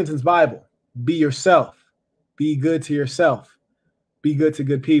 this 3-sentence Bible. Be yourself. Be good to yourself. Be good to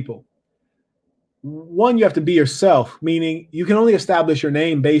good people. One, you have to be yourself, meaning you can only establish your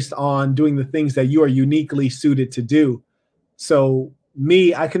name based on doing the things that you are uniquely suited to do. So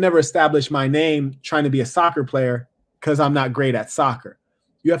me, I can never establish my name trying to be a soccer player because I'm not great at soccer.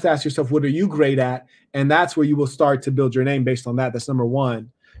 You have to ask yourself, what are you great at? And that's where you will start to build your name based on that. That's number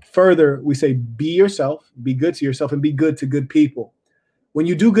one. Further, we say, be yourself, be good to yourself, and be good to good people. When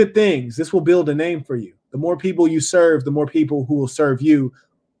you do good things, this will build a name for you. The more people you serve, the more people who will serve you,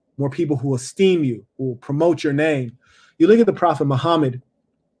 more people who will esteem you, who will promote your name. You look at the Prophet Muhammad,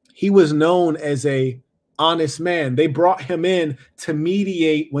 he was known as a honest man. They brought him in to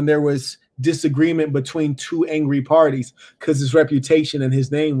mediate when there was disagreement between two angry parties because his reputation and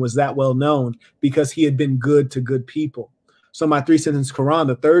his name was that well known because he had been good to good people. So my 3-sentence Quran,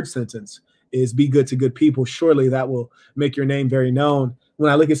 the 3rd sentence is be good to good people. Surely that will make your name very known.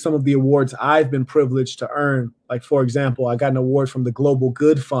 When I look at some of the awards I've been privileged to earn, like for example, I got an award from the Global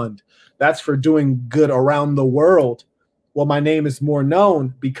Good Fund. That's for doing good around the world. Well, my name is more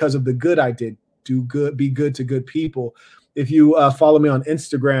known because of the good I did. Do good, be good to good people. If you follow me on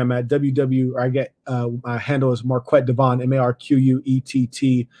Instagram at my handle is Marquette Devon,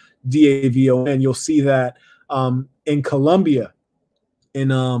 MarquettDavon. You'll see that in Colombia, in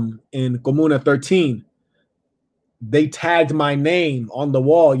Comuna 13, they tagged my name on the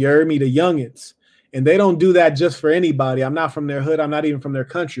wall, Yermi the Youngins. And they don't do that just for anybody. I'm not from their hood. I'm not even from their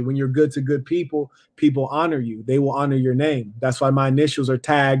country. When you're good to good people, people honor you. They will honor your name. That's why my initials are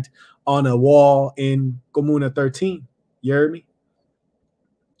tagged on a wall in Comuna 13. You heard me?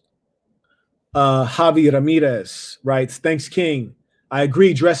 Javi Ramirez writes, thanks, King. I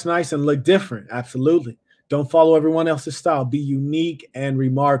agree. Dress nice and look different. Absolutely. Don't follow everyone else's style. Be unique and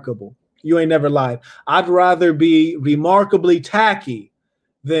remarkable. You ain't never lied. I'd rather be remarkably tacky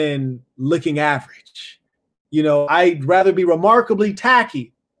than looking average. You know, I'd rather be remarkably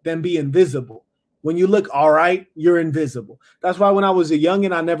tacky than be invisible. When you look all right, you're invisible. That's why when I was a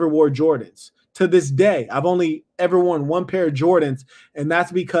youngin', I never wore Jordans. To this day, I've only ever worn one pair of Jordans, and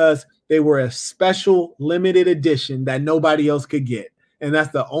that's because they were a special limited edition that nobody else could get. And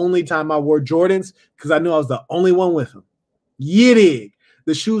that's the only time I wore Jordans because I knew I was the only one with them. Yiddig.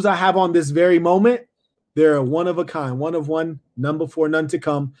 The shoes I have on this very moment, they're one of a kind, one of one, none before, none to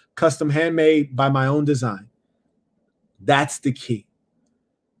come, custom handmade by my own design. That's the key.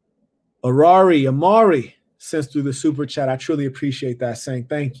 Amari sends through the super chat. I truly appreciate that, saying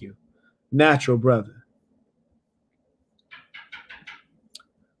thank you. Natural brother.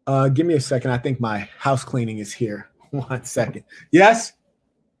 Give me a second. I think my house cleaning is here. 1 second. Yes?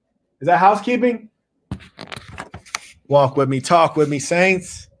 Is that housekeeping? Walk with me, talk with me,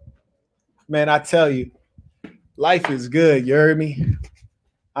 saints. Man, I tell you, life is good. You heard me?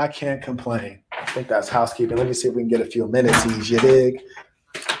 I can't complain. I think that's housekeeping. Let me see if we can get a few minutes each. You dig?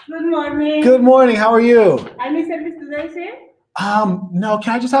 Good morning. Good morning. How are you? Any service today, sir? No.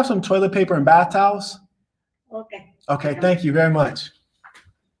 Can I just have some toilet paper and bath towels? Okay. Okay. Thank you very much.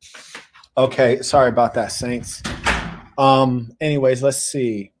 Okay. Sorry about that, Saints. Anyways, let's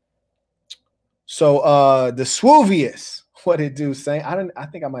see. So the Swoovius, what it do, Saint? I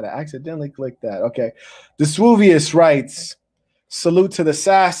think I might have accidentally clicked that. Okay. The Swoovius writes, salute to the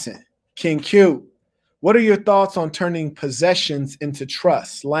assassin, King Q. What are your thoughts on turning possessions into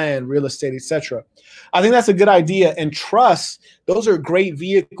trusts, land, real estate, etc.? I think that's a good idea. And trusts, those are great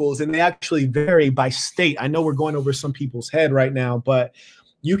vehicles, and they actually vary by state. I know we're going over some people's head right now, but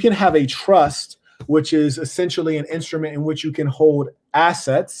you can have a trust, which is essentially an instrument in which you can hold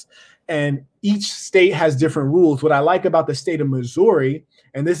assets. And each state has different rules. What I like about the state of Missouri,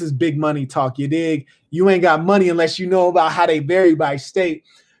 and this is big money talk, you dig? You ain't got money unless you know about how they vary by state.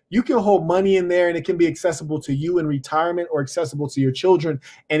 You can hold money in there and it can be accessible to you in retirement or accessible to your children,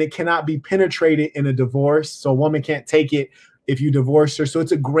 and it cannot be penetrated in a divorce. So a woman can't take it if you divorce her. So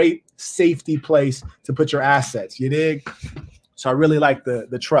it's a great safety place to put your assets, you dig? So I really like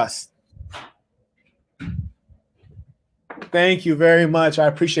the trust. Thank you very much. I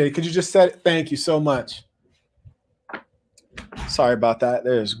appreciate it. Could you just say it? Thank you so much. Sorry about that.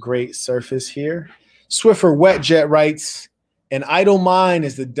 There's great surface here. Swiffer Wetjet writes, an idle mind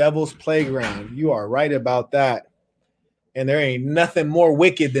is the devil's playground. You are right about that. And there ain't nothing more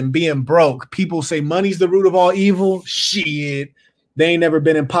wicked than being broke. People say money's the root of all evil. Shit. They ain't never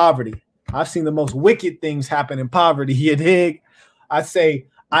been in poverty. I've seen the most wicked things happen in poverty. You dig? I say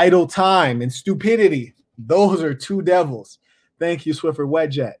idle time and stupidity. Those are two devils. Thank you, Swiffer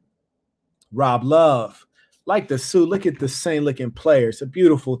Wetjet. Rob Love. Like the suit. Look at the same looking player. It's a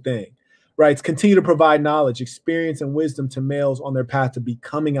beautiful thing. Writes, continue to provide knowledge, experience, and wisdom to males on their path to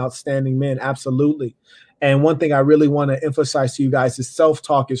becoming outstanding men. Absolutely. And one thing I really want to emphasize to you guys is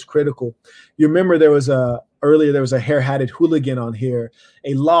self-talk is critical. You remember earlier there was a hair-hatted hooligan on here,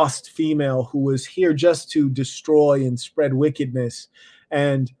 a lost female who was here just to destroy and spread wickedness.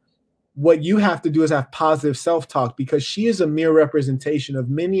 And what you have to do is have positive self-talk, because she is a mere representation of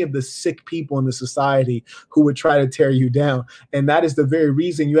many of the sick people in the society who would try to tear you down. And that is the very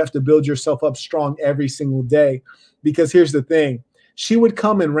reason you have to build yourself up strong every single day. Because here's the thing. She would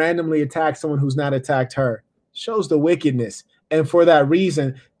come and randomly attack someone who's not attacked her. Shows the wickedness. And for that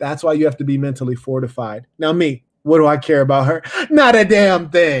reason, that's why you have to be mentally fortified. Now me, what do I care about her? Not a damn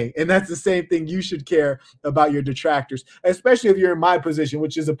thing. And that's the same thing you should care about your detractors, especially if you're in my position,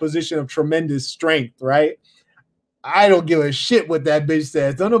 which is a position of tremendous strength, right? I don't give a shit what that bitch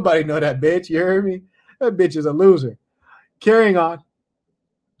says. Don't nobody know that bitch. You heard me? That bitch is a loser. Carrying on.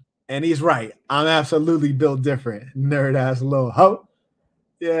 And he's right. I'm absolutely built different. Nerd ass little hoe.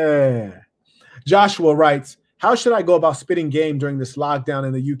 Yeah. Joshua writes, how should I go about spitting game during this lockdown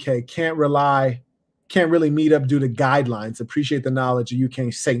in the UK? Can't really meet up due to guidelines. Appreciate the knowledge of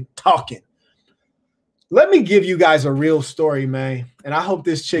UK Saint talking. Let me give you guys a real story, man. And I hope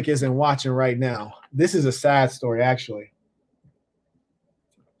this chick isn't watching right now. This is a sad story, actually.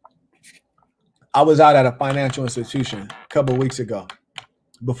 I was out at a financial institution a couple of weeks ago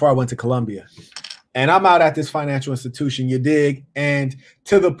before I went to Columbia. And I'm out at this financial institution, you dig? And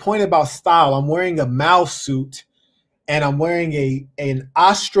to the point about style, I'm wearing a mouse suit and I'm wearing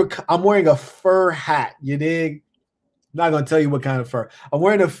I'm wearing a fur hat, you dig? I'm not going to tell you what kind of fur. I'm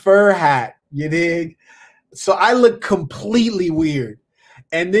wearing a fur hat, you dig? So I look completely weird.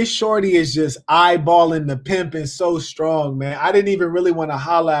 And this shorty is just eyeballing the pimping so strong, man. I didn't even really want to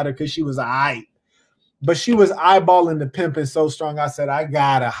holler at her because she was a hype. But she was eyeballing the pimping so strong, I said, I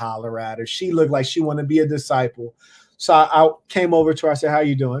got to holler at her. She looked like she wanted to be a disciple. So I came over to her. I said, how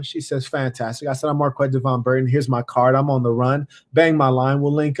you doing? She says, fantastic. I said, I'm Marquette Devon Burton. Here's my card. I'm on the run. Bang my line.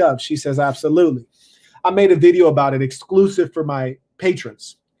 We'll link up. She says, absolutely. I made a video about it exclusive for my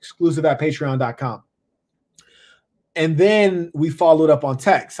patrons, exclusive at patreon.com. And then we followed up on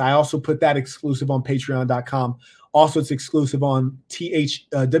text. I also put that exclusive on patreon.com. Also, it's exclusive on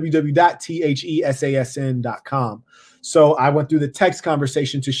www.thesasn.com. So I went through the text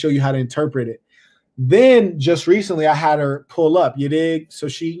conversation to show you how to interpret it. Then just recently, I had her pull up. You dig? So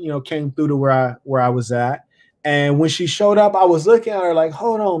she, came through to where I was at. And when she showed up, I was looking at her like,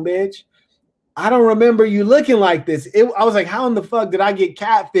 hold on, bitch. I don't remember you looking like this. I was like, how in the fuck did I get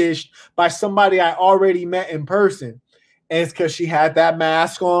catfished by somebody I already met in person? And it's because she had that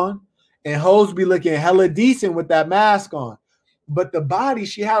mask on. And hoes be looking hella decent with that mask on. But the body,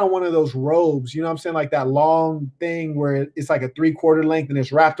 she had on one of those robes, you know what I'm saying? Like that long thing where it's like a 3/4 length and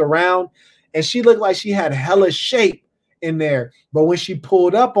it's wrapped around. And she looked like she had hella shape. in there. But when she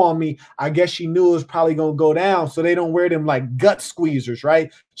pulled up on me, I guess she knew it was probably going to go down. So they don't wear them like gut squeezers,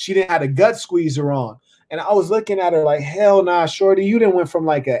 right? She didn't have a gut squeezer on. And I was looking at her like, hell nah, shorty, you done went from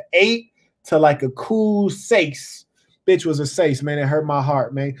like an 8 to like a cool 6. Bitch was a 6, man. It hurt my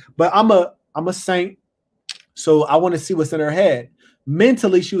heart, man. But I'm a saint. So I want to see what's in her head.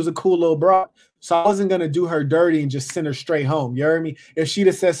 Mentally, she was a cool little broad. So I wasn't going to do her dirty and just send her straight home. You heard me? If she'd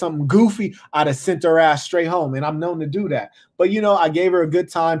have said something goofy, I'd have sent her ass straight home. And I'm known to do that. But, I gave her a good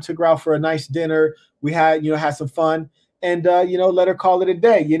time, took her out for a nice dinner. We had, had some fun. And, let her call it a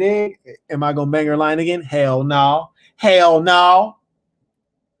day. You dig? Am I going to bang her line again? Hell no. Hell no.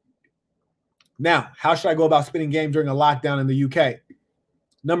 Now, how should I go about spitting game during a lockdown in the UK?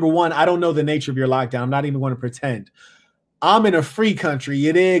 Number one, I don't know the nature of your lockdown. I'm not even going to pretend. I'm in a free country,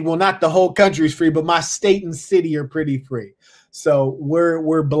 you dig? Well, not the whole country's free, but my state and city are pretty free. So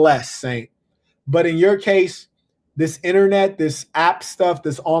we're blessed, Saint. But in your case, this internet, this app stuff,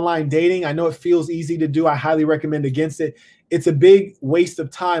 this online dating, I know it feels easy to do. I highly recommend against it. It's a big waste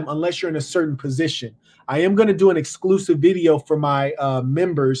of time unless you're in a certain position. I am going to do an exclusive video for my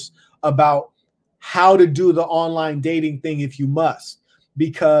members about how to do the online dating thing if you must,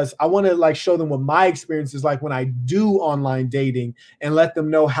 because I want to show them what my experience is like when I do online dating and let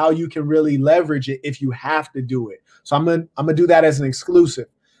them know how you can really leverage it if you have to do it. So I'm gonna do that as an exclusive.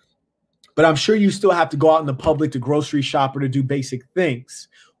 But I'm sure you still have to go out in the public to grocery shop or to do basic things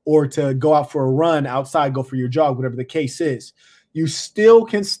or to go out for a run outside, go for your jog, whatever the case is. You still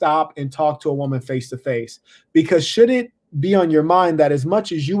can stop and talk to a woman face to face, because should it be on your mind that as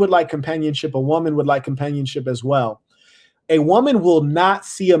much as you would like companionship, a woman would like companionship as well. A woman will not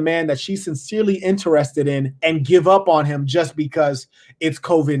see a man that she's sincerely interested in and give up on him just because it's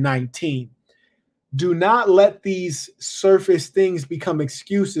COVID-19. Do not let these surface things become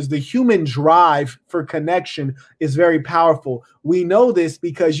excuses. The human drive for connection is very powerful. We know this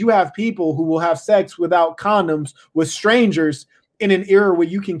because you have people who will have sex without condoms with strangers in an era where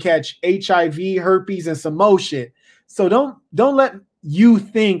you can catch HIV, herpes, and some more shit. So don't let you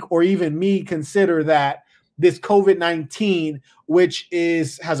think, or even me consider, that this COVID-19, which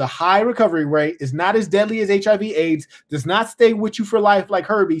has a high recovery rate, is not as deadly as HIV/AIDS, does not stay with you for life like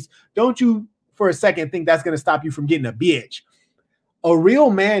herpes. Don't you for a second think that's going to stop you from getting a bitch. A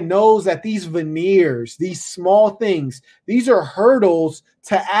real man knows that these veneers, these small things, these are hurdles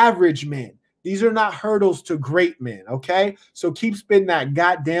to average men. These are not hurdles to great men, okay? So keep spitting that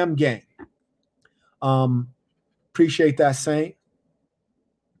goddamn game. Appreciate that, Saint.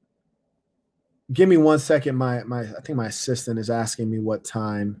 Give me 1 second. I think my assistant is asking me what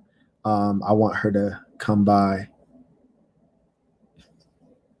time I want her to come by.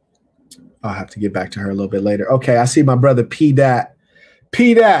 I'll have to get back to her a little bit later. Okay, I see my brother P-Dat.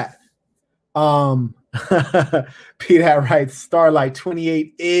 P-Dat. P-Dat writes, Starlight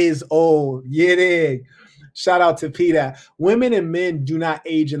 28 is old. Yeah, dig. Shout out to P-Dat. Women and men do not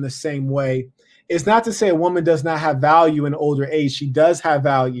age in the same way. It's not to say a woman does not have value in older age. She does have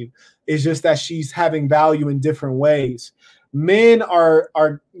value. It's just that she's having value in different ways. Men are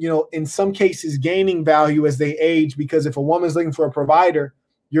in some cases gaining value as they age, because if a woman's looking for a provider,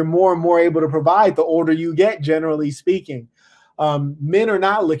 you're more and more able to provide the older you get, generally speaking. Men are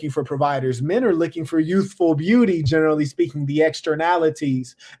not looking for providers. Men are looking for youthful beauty, generally speaking, the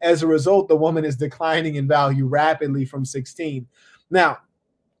externalities. As a result, the woman is declining in value rapidly from 16. Now,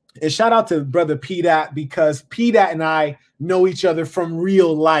 and shout out to brother P-Dat, because P-Dat and I know each other from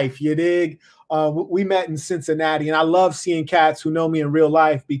real life. You dig? We met in Cincinnati, and I love seeing cats who know me in real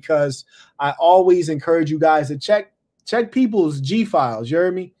life, because I always encourage you guys to check people's G files. You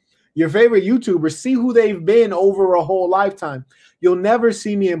heard me? Your favorite YouTubers, see who they've been over a whole lifetime. You'll never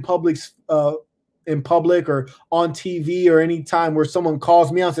see me in public or on TV or any time where someone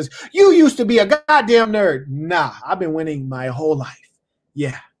calls me out and says, "You used to be a goddamn nerd." Nah, I've been winning my whole life.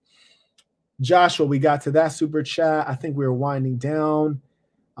 Yeah. Joshua, we got to that super chat. I think we're winding down.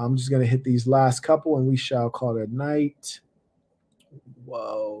 I'm just going to hit these last couple and we shall call it a night.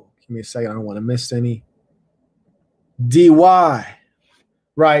 Whoa. Give me a second. I don't want to miss any. DY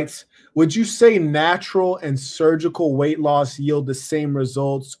writes, would you say natural and surgical weight loss yield the same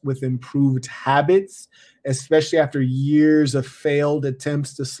results with improved habits, especially after years of failed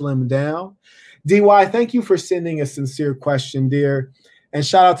attempts to slim down? DY, thank you for sending a sincere question, dear. And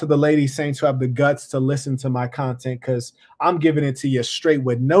shout out to the lady saints who have the guts to listen to my content, because I'm giving it to you straight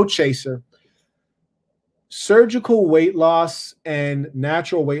with no chaser. Surgical weight loss and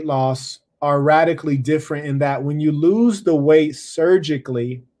natural weight loss are radically different in that when you lose the weight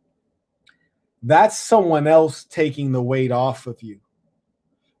surgically, that's someone else taking the weight off of you.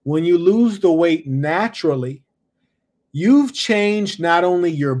 When you lose the weight naturally, You've changed not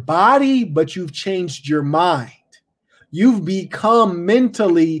only your body, but you've changed your mind. You've become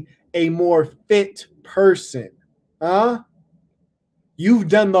mentally a more fit person. You've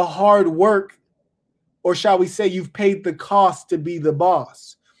done the hard work, or shall we say you've paid the cost to be the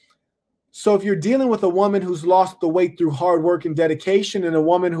boss. So if you're dealing with a woman who's lost the weight through hard work and dedication and a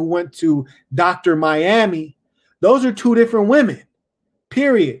woman who went to Dr. Miami, those are two different women,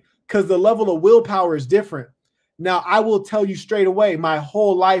 period, because the level of willpower is different. Now, I will tell you straight away, my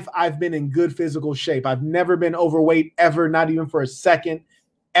whole life, I've been in good physical shape. I've never been overweight ever, not even for a second,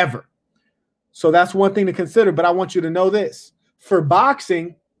 ever. So that's one thing to consider. But I want you to know this. For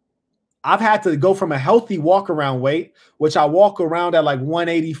boxing, I've had to go from a healthy walk-around weight, which I walk around at like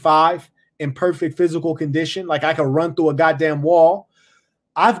 185 in perfect physical condition, like I could run through a goddamn wall.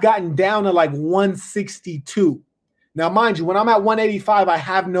 I've gotten down to like 162. Now, mind you, when I'm at 185, I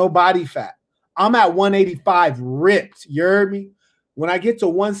have no body fat. I'm at 185 ripped. You heard me? When I get to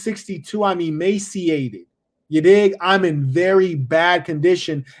 162, I'm emaciated. You dig? I'm in very bad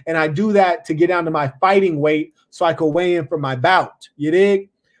condition. And I do that to get down to my fighting weight so I can weigh in for my bout. You dig?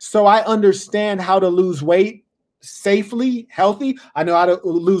 So I understand how to lose weight safely, healthy. I know how to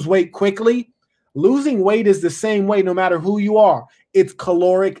lose weight quickly. Losing weight is the same way no matter who you are. It's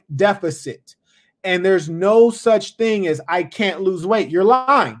caloric deficit. And there's no such thing as I can't lose weight. You're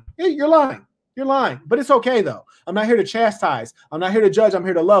lying. You're lying. You're lying. But it's okay, though. I'm not here to chastise. I'm not here to judge. I'm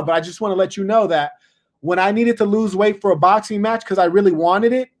here to love. But I just want to let you know that when I needed to lose weight for a boxing match because I really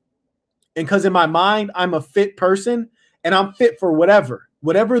wanted it, and because in my mind, I'm a fit person, and I'm fit for whatever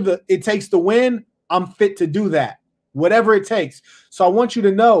it takes to win, I'm fit to do that, whatever it takes. So I want you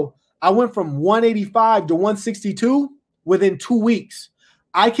to know I went from 185 to 162 within 2 weeks.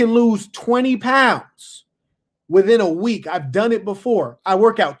 I can lose 20 pounds within a week. I've done it before. I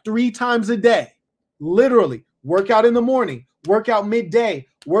work out 3 times a day, literally. Work out in the morning, work out midday,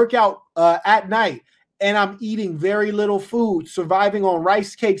 work out at night, and I'm eating very little food, surviving on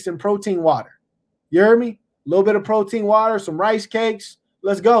rice cakes and protein water. You heard me? A little bit of protein water, some rice cakes.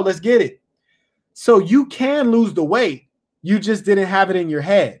 Let's go. Let's get it. So you can lose the weight. You just didn't have it in your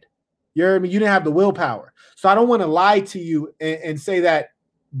head. You heard me? You didn't have the willpower. So I don't want to lie to you and say that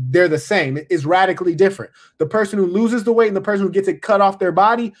they're the same. It's radically different. The person who loses the weight and the person who gets it cut off their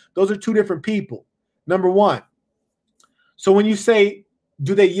body, those are two different people. Number one. So when you say,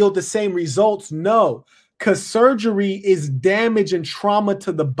 do they yield the same results? No, because surgery is damage and trauma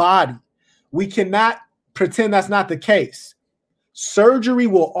to the body. We cannot pretend that's not the case. Surgery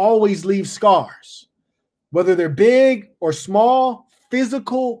will always leave scars, whether they're big or small,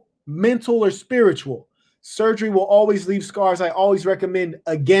 physical, mental, or spiritual. Surgery will always leave scars. I always recommend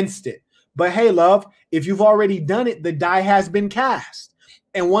against it. But hey, love, if you've already done it, the die has been cast.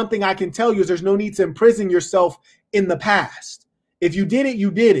 And one thing I can tell you is there's no need to imprison yourself in the past. If you did it,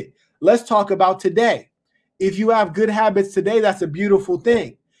 you did it. Let's talk about today. If you have good habits today, that's a beautiful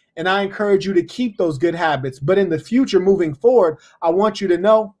thing. And I encourage you to keep those good habits. But in the future, moving forward, I want you to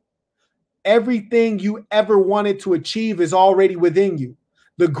know everything you ever wanted to achieve is already within you.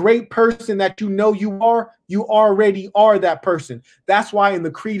 The great person that you know you already are that person. That's why in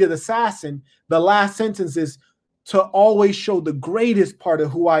the Creed of the Assassin, the last sentence is to always show the greatest part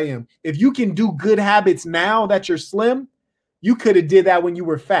of who I am. If you can do good habits now that you're slim, you could have did that when you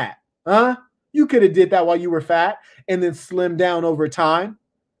were fat. You could have did that while you were fat and then slimmed down over time.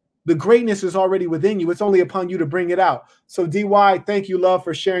 The greatness is already within you. It's only upon you to bring it out. So DY, thank you, love,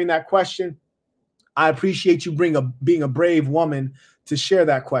 for sharing that question. I appreciate you being a brave woman to share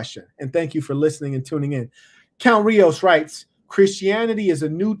that question. And thank you for listening and tuning in. Count Rios writes, Christianity is a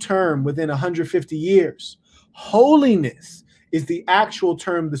new term within 150 years. Holiness is the actual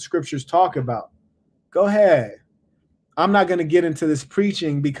term the scriptures talk about. Go ahead. I'm not going to get into this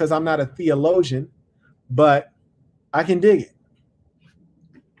preaching because I'm not a theologian, but I can dig it.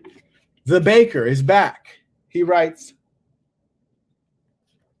 The Baker is back. He writes,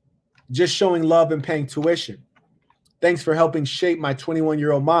 just showing love and paying tuition. Thanks for helping shape my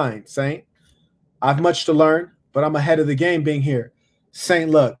 21-year-old mind, Saint. I've much to learn, but I'm ahead of the game being here. Saint,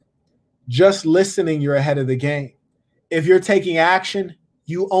 look, just listening, you're ahead of the game. If you're taking action,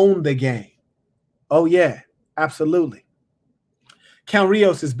 you own the game. Oh, yeah, absolutely. Count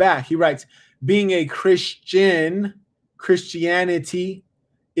Rios is back. He writes, being a Christianity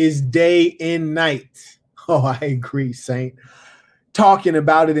is day and night. Oh, I agree, Saint. Talking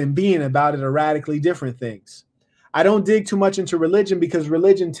about it and being about it are radically different things. I don't dig too much into religion because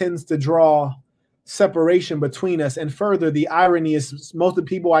religion tends to draw separation between us. And further, the irony is most of the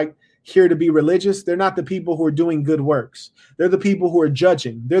people I hear to be religious, they're not the people who are doing good works. They're the people who are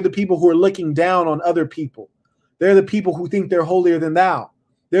judging. They're the people who are looking down on other people. They're the people who think they're holier than thou.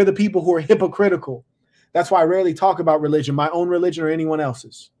 They're the people who are hypocritical. That's why I rarely talk about religion, my own religion or anyone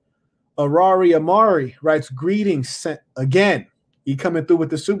else's. Arari Amari writes, greetings again. He coming through with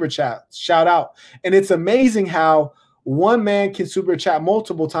the super chat. Shout out. And it's amazing how one man can super chat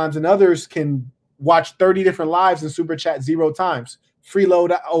multiple times and others can watch 30 different lives and super chat 0 times.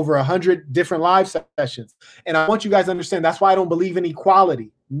 Freeload over 100 different live sessions. And I want you guys to understand that's why I don't believe in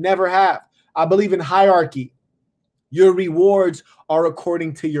equality. Never have. I believe in hierarchy. Your rewards are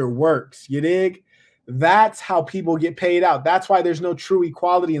according to your works. You dig? That's how people get paid out. That's why there's no true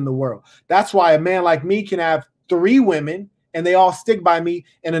equality in the world. That's why a man like me can have 3 women and they all stick by me,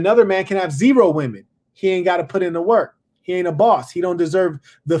 and another man can have 0 women. He ain't got to put in the work. He ain't a boss. He don't deserve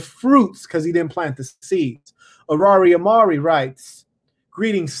the fruits because he didn't plant the seeds. Arari Amari writes,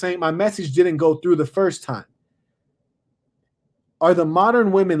 greetings, Saint. My message didn't go through the first time. Are the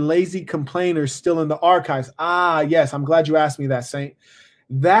modern women lazy complainers still in the archives? Ah, yes. I'm glad you asked me that, Saint.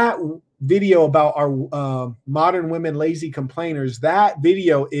 That video about our modern women lazy complainers, that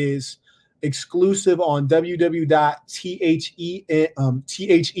video is exclusive on www.thesasn,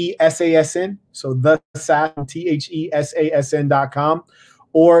 so thesasn.com,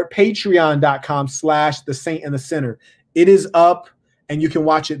 or patreon.com/the-saint-and-the-sinner. It is up and you can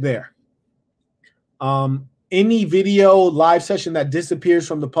watch it there. Any video live session that disappears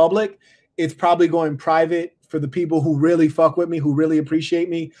from the public, it's probably going private for the people who really fuck with me, who really appreciate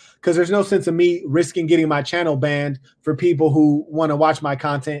me, because there's no sense of me risking getting my channel banned for people who want to watch my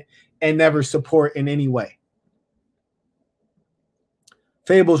content and never support in any way.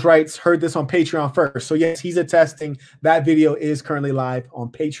 Fables writes, heard this on Patreon first. So yes, he's attesting that video is currently live on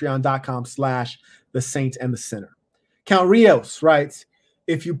patreon.com/the-saint-and-the-sinner. Count Rios writes,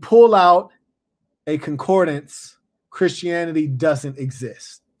 if you pull out a concordance, Christianity doesn't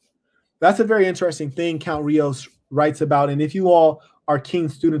exist. That's a very interesting thing Count Rios writes about. And if you all are keen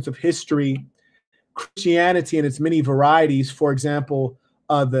students of history, Christianity and its many varieties, for example,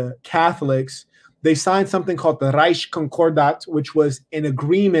 the Catholics, they signed something called the Reich Concordat, which was an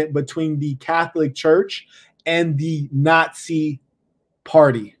agreement between the Catholic Church and the Nazi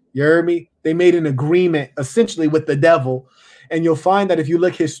Party. You heard me? They made an agreement essentially with the devil. And you'll find that if you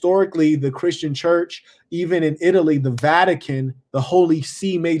look historically, the Christian Church, even in Italy, the Vatican, the Holy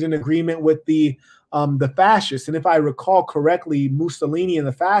See made an agreement with the fascists. And if I recall correctly, Mussolini and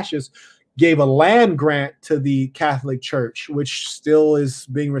the fascists gave a land grant to the Catholic Church, which still is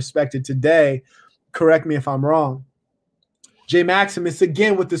being respected today. Correct me if I'm wrong. J Maximus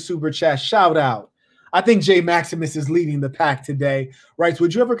again with the super chat. Shout out. I think J Maximus is leading the pack today. Writes,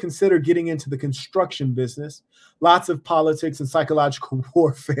 would you ever consider getting into the construction business? Lots of politics and psychological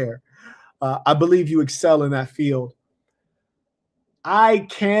warfare. I believe you excel in that field. I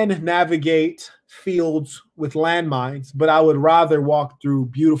can navigate fields with landmines, but I would rather walk through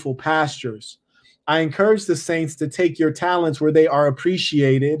beautiful pastures. I encourage the saints to take your talents where they are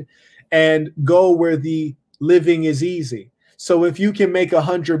appreciated and go where the living is easy. So if you can make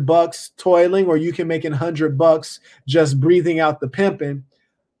 $100 toiling, or you can make $100 just breathing out the pimping,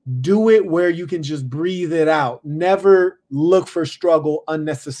 do it where you can just breathe it out. Never look for struggle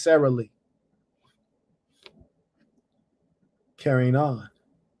unnecessarily. Carrying on.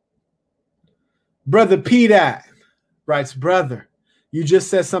 Brother P-Dat writes, brother, you just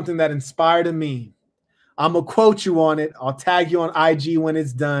said something that inspired a meme. I'm going to quote you on it. I'll tag you on IG when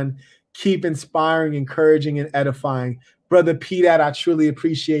it's done. Keep inspiring, encouraging, and edifying. Brother P-Dat, I truly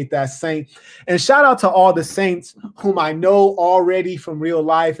appreciate that, Saint. And shout out to all the saints whom I know already from real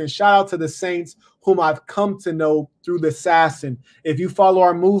life. And shout out to the saints whom I've come to know through the Assassin. If you follow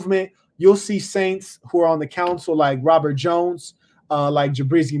our movement, you'll see saints who are on the council like Robert Jones, like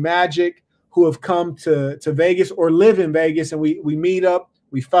Jabrizi Magic, who have come to Vegas or live in Vegas. And we meet up,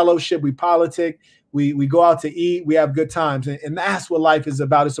 we fellowship, we politic, we go out to eat, we have good times. And that's what life is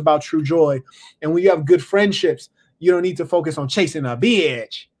about. It's about true joy. And when you have good friendships, you don't need to focus on chasing a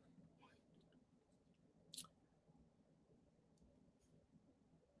bitch.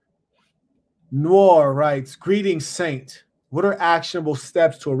 Noir writes, greetings, Saint. What are actionable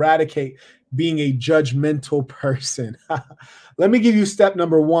steps to eradicate being a judgmental person? Let me give you step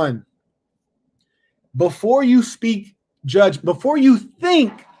number 1. Before you think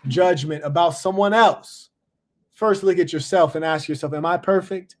judgment about someone else, first look at yourself and ask yourself, am I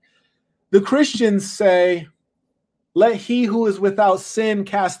perfect? The Christians say, let he who is without sin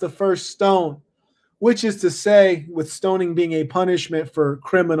cast the first stone, which is to say, with stoning being a punishment for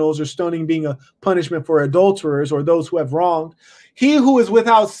criminals, or stoning being a punishment for adulterers or those who have wronged, he who is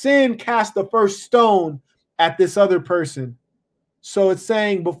without sin cast the first stone at this other person. So it's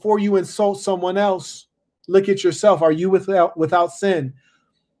saying, before you insult someone else, look at yourself. Are you without sin?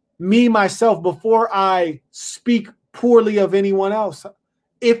 Me, myself, before I speak poorly of anyone else,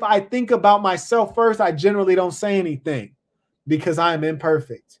 if I think about myself first, I generally don't say anything because I am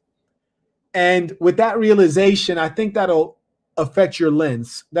imperfect. And with that realization, I think that'll affect your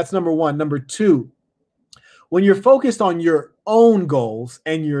lens. That's number one. Number two, when you're focused on your own goals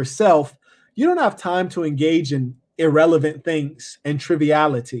and yourself, you don't have time to engage in irrelevant things and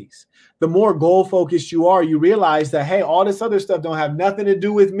trivialities. The more goal focused you are, you realize that, hey, all this other stuff don't have nothing to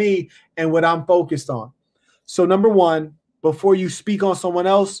do with me and what I'm focused on. So number one, before you speak on someone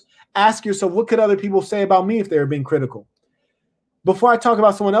else, ask yourself, what could other people say about me if they were being critical? Before I talk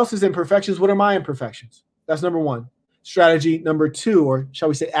about someone else's imperfections, what are my imperfections? That's number one. Strategy number two, or shall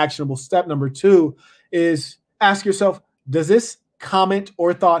we say actionable step number two, is ask yourself, does this comment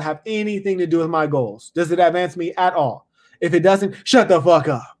or thought have anything to do with my goals? Does it advance me at all? If it doesn't, shut the fuck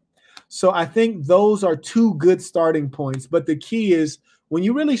up. So I think those are two good starting points. But the key is when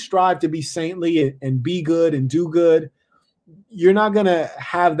you really strive to be saintly and be good and do good, you're not going to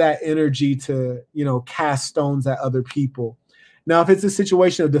have that energy to, cast stones at other people. Now, if it's a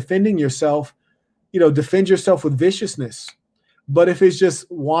situation of defending yourself, defend yourself with viciousness. But if it's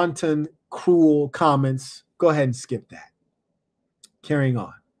just wanton, cruel comments, go ahead and skip that. Carrying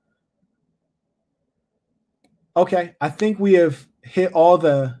on. Okay, I think we have hit all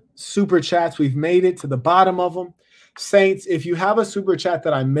the super chats. We've made it to the bottom of them. Saints, if you have a super chat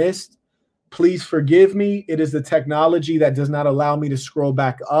that I missed, please forgive me. It is the technology that does not allow me to scroll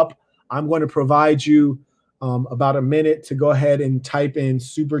back up. I'm going to provide you about a minute to go ahead and type in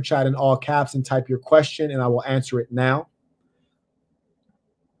super chat in all caps and type your question, and I will answer it now.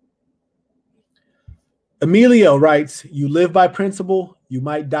 Emilio writes, you live by principle, you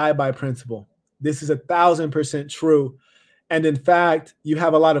might die by principle. This is 1,000% true. And in fact, you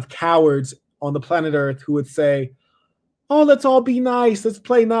have a lot of cowards on the planet Earth who would say, oh, let's all be nice. Let's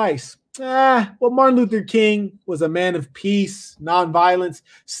play nice. Well, Martin Luther King was a man of peace, nonviolence,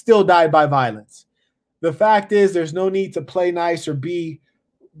 still died by violence. The fact is there's no need to play nice or be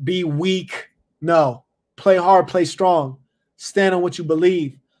weak. No, play hard, play strong. Stand on what you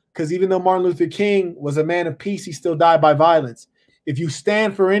believe. Because even though Martin Luther King was a man of peace, he still died by violence. If you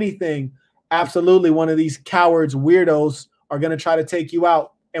stand for anything, absolutely one of these cowards, weirdos are going to try to take you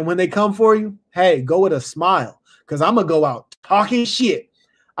out. And when they come for you, hey, go with a smile. Because I'm going to go out talking shit.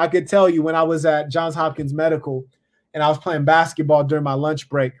 I could tell you when I was at Johns Hopkins Medical and I was playing basketball during my lunch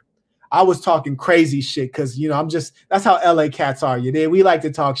break, I was talking crazy shit because, that's how LA cats are. We like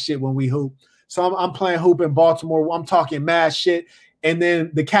to talk shit when we hoop. So I'm playing hoop in Baltimore. I'm talking mad shit. And then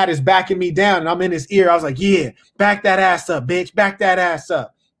the cat is backing me down and I'm in his ear. I was like, yeah, back that ass up, bitch. Back that ass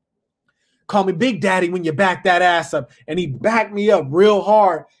up. Call me Big Daddy when you back that ass up. And he backed me up real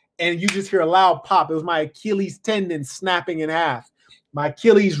hard. And you just hear a loud pop. It was my Achilles tendon snapping in half. My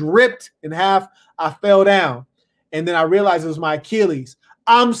Achilles ripped in half. I fell down. And then I realized it was my Achilles.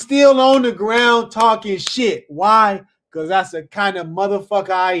 I'm still on the ground talking shit. Why? Because that's the kind of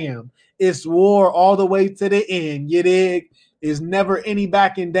motherfucker I am. It's war all the way to the end. You dig? There's never any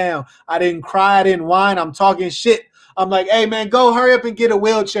backing down. I didn't cry. I didn't whine. I'm talking shit. I'm like, hey, man, go hurry up and get a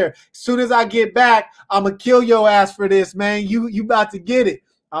wheelchair. As soon as I get back, I'm going to kill your ass for this, man. You about to get it.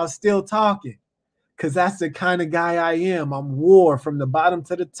 I was still talking because that's the kind of guy I am. I'm war from the bottom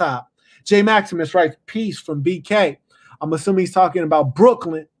to the top. J Maximus writes, peace from BK. I'm assuming he's talking about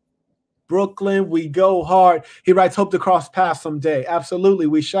Brooklyn. Brooklyn, we go hard. He writes, hope to cross paths someday. Absolutely,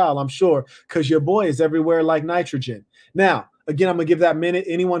 we shall, I'm sure, because your boy is everywhere like nitrogen. Now, again, I'm going to give that minute.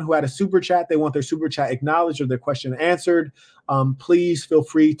 Anyone who had a super chat, they want their super chat acknowledged or their question answered, please feel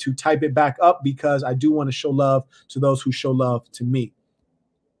free to type it back up because I do want to show love to those who show love to me.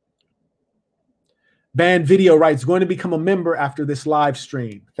 Band Video writes, going to become a member after this live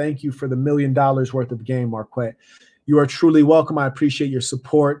stream. Thank you for the $1 million worth of game, Marquette. You are truly welcome. I appreciate your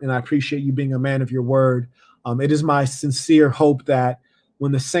support, and I appreciate you being a man of your word. It is my sincere hope that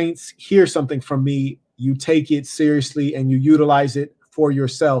when the Saints hear something from me, you take it seriously and you utilize it for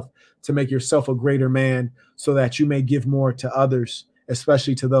yourself to make yourself a greater man so that you may give more to others,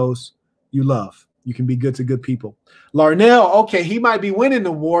 especially to those you love. You can be good to good people. Larnell, okay, he might be winning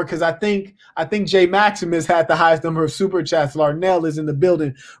the war because I think J Maximus had the highest number of super chats. Larnell is in the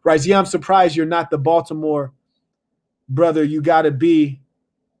building. Right? Yeah, I'm surprised you're not the Baltimore brother. You got to be.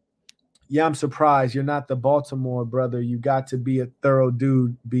 Yeah, I'm surprised you're not the Baltimore brother. You got to be a thorough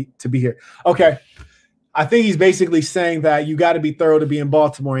dude to be here. Okay. I think he's basically saying that you got to be thorough to be in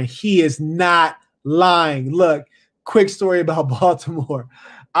Baltimore, and he is not lying. Look, quick story about Baltimore.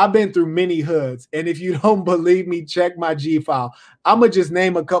 I've been through many hoods, and if you don't believe me, check my G file. I'm going to just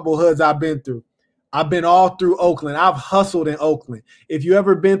name a couple hoods I've been through. I've been all through Oakland. I've hustled in Oakland. If you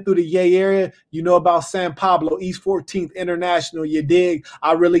ever been through the Yay area, you know about San Pablo, East 14th International, you dig?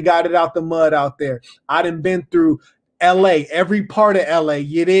 I really got it out the mud out there. I done been through LA, every part of LA,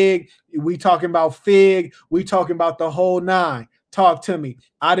 you dig? We talking about Fig. We talking about the whole nine. Talk to me.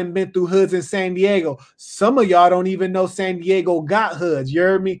 I done been through hoods in San Diego. Some of y'all don't even know San Diego got hoods. You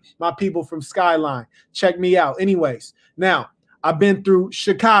heard me? My people from Skyline. Check me out. Anyways, now, I've been through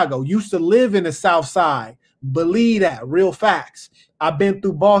Chicago. Used to live in the South Side. Believe that. Real facts. I've been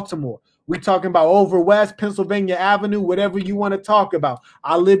through Baltimore. We talking about over West, Pennsylvania Avenue, whatever you want to talk about.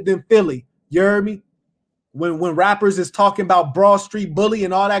 I lived in Philly. You heard me? When rappers is talking about Broad Street Bully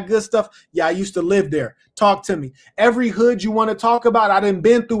and all that good stuff, yeah, I used to live there. Talk to me. Every hood you want to talk about, I done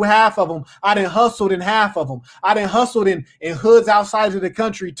been through half of them. I done hustled in half of them. I done hustled in hoods outside of the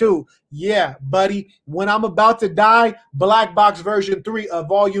country too. Yeah, buddy. When I'm about to die, Black Box version 3 of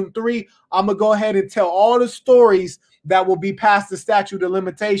volume 3, I'm going to go ahead and tell all the stories that will be past the statute of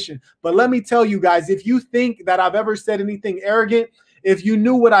limitation. But let me tell you guys, if you think that I've ever said anything arrogant, if you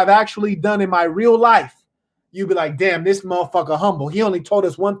knew what I've actually done in my real life, you'd be like, damn, this motherfucker humble. He only told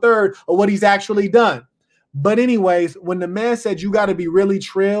us 1/3 of what he's actually done. But anyways, when the man said you got to be really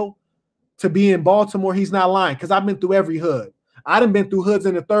trill to be in Baltimore, he's not lying, because I've been through every hood. I done been through hoods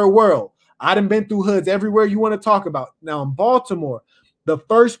in the third world. I done been through hoods everywhere you want to talk about. Now, in Baltimore, the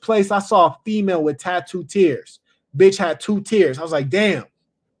first place I saw a female with tattooed tears, bitch had 2 tears. I was like, damn.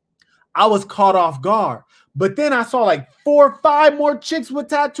 I was caught off guard. But then I saw like 4 or 5 more chicks with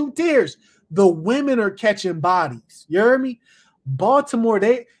tattooed tears. The women are catching bodies. You heard me? Baltimore,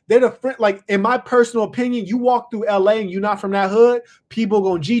 they're the friend. Like, in my personal opinion, you walk through LA and you're not from that hood, people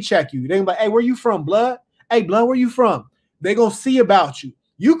gonna G-check you. They gonna be like, hey, where you from, blood? Hey, blood, where you from? They gonna see about you.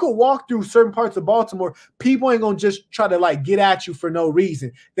 You could walk through certain parts of Baltimore, people ain't gonna just try to like get at you for no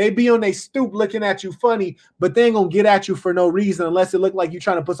reason. They be on their stoop looking at you funny, but they ain't gonna get at you for no reason unless it look like you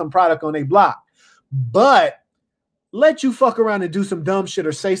trying to put some product on their block. But let you fuck around and do some dumb shit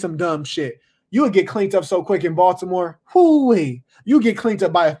or say some dumb shit, you would get cleaned up so quick in Baltimore. Hoo-wee. You get cleaned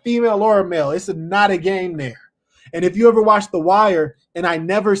up by a female or a male. It's not a game there. And if you ever watch The Wire, and I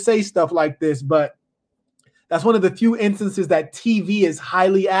never say stuff like this, but that's one of the few instances that TV is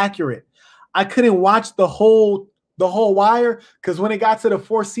highly accurate. I couldn't watch the whole Wire because when it got to the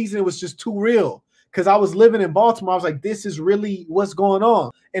 4th season, it was just too real. Because I was living in Baltimore. I was like, this is really what's going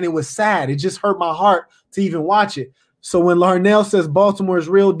on. And it was sad. It just hurt my heart to even watch it. So when Larnell says Baltimore is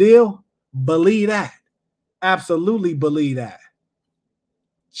real deal, believe that. Absolutely believe that.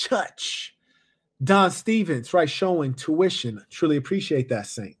 Chutch. Don Stevens, right, showing tuition. Truly appreciate that,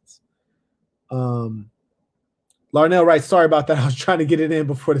 Saints. Larnell, right, sorry about that. I was trying to get it in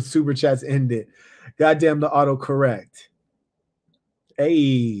before the super chats ended. Goddamn the autocorrect.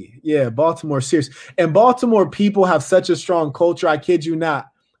 Hey, yeah, Baltimore, serious. And Baltimore people have such a strong culture. I kid you not.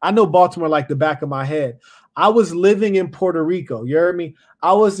 I know Baltimore like the back of my head. I was living in Puerto Rico. You heard me?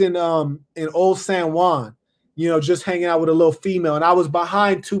 I was in Old San Juan, you know, just hanging out with a little female. And I was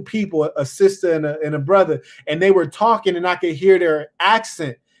behind 2 people, a sister and a brother. And they were talking and I could hear their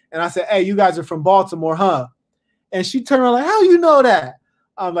accent. And I said, hey, you guys are from Baltimore, huh? And she turned around like, how you know that?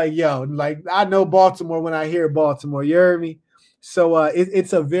 I'm like, yo, like I know Baltimore when I hear Baltimore. You heard me? So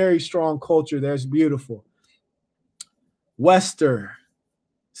it's a very strong culture there. It's beautiful. Wester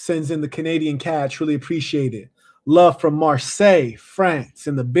sends in the Canadian cat. Truly appreciate it. Love from Marseille, France,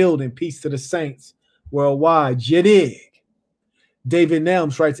 in the building. Peace to the Saints worldwide. Jedig. David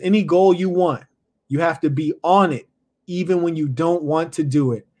Nelms writes, any goal you want, you have to be on it, even when you don't want to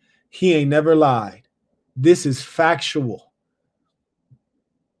do it. He ain't never lied. This is factual.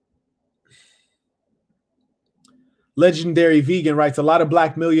 Legendary Vegan writes, a lot of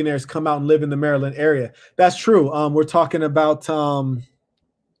black millionaires come out and live in the Maryland area. That's true. We're talking about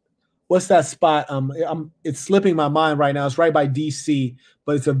what's that spot? It's slipping my mind right now. It's right by DC,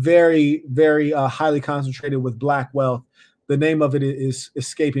 but it's a very, very highly concentrated with black wealth. The name of it is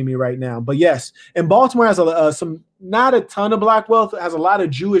escaping me right now. But yes, and Baltimore has some, not a ton of black wealth. It has a lot of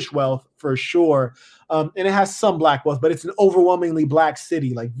Jewish wealth for sure. And it has some black wealth, but it's an overwhelmingly black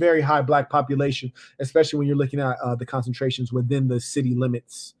city, like very high black population, especially when you're looking at the concentrations within the city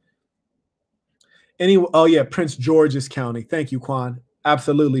limits. Anyway, oh yeah, Prince George's County. Thank you, Quan.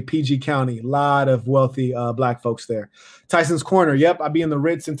 Absolutely, PG County. A lot of wealthy black folks there. Tyson's Corner. Yep, I be in the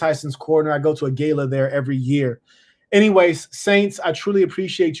Ritz in Tyson's Corner. I go to a gala there every year. Anyways, Saints, I truly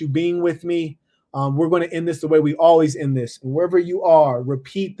appreciate you being with me. We're going to end this the way we always end this. And wherever you are,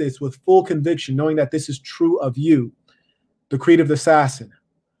 repeat this with full conviction, knowing that this is true of you. The Creed of the Assassin.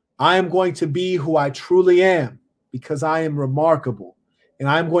 I am going to be who I truly am because I am remarkable And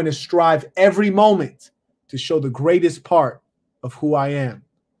I'm going to strive every moment to show the greatest part of who I am.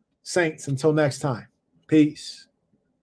 Saints, until next time, peace.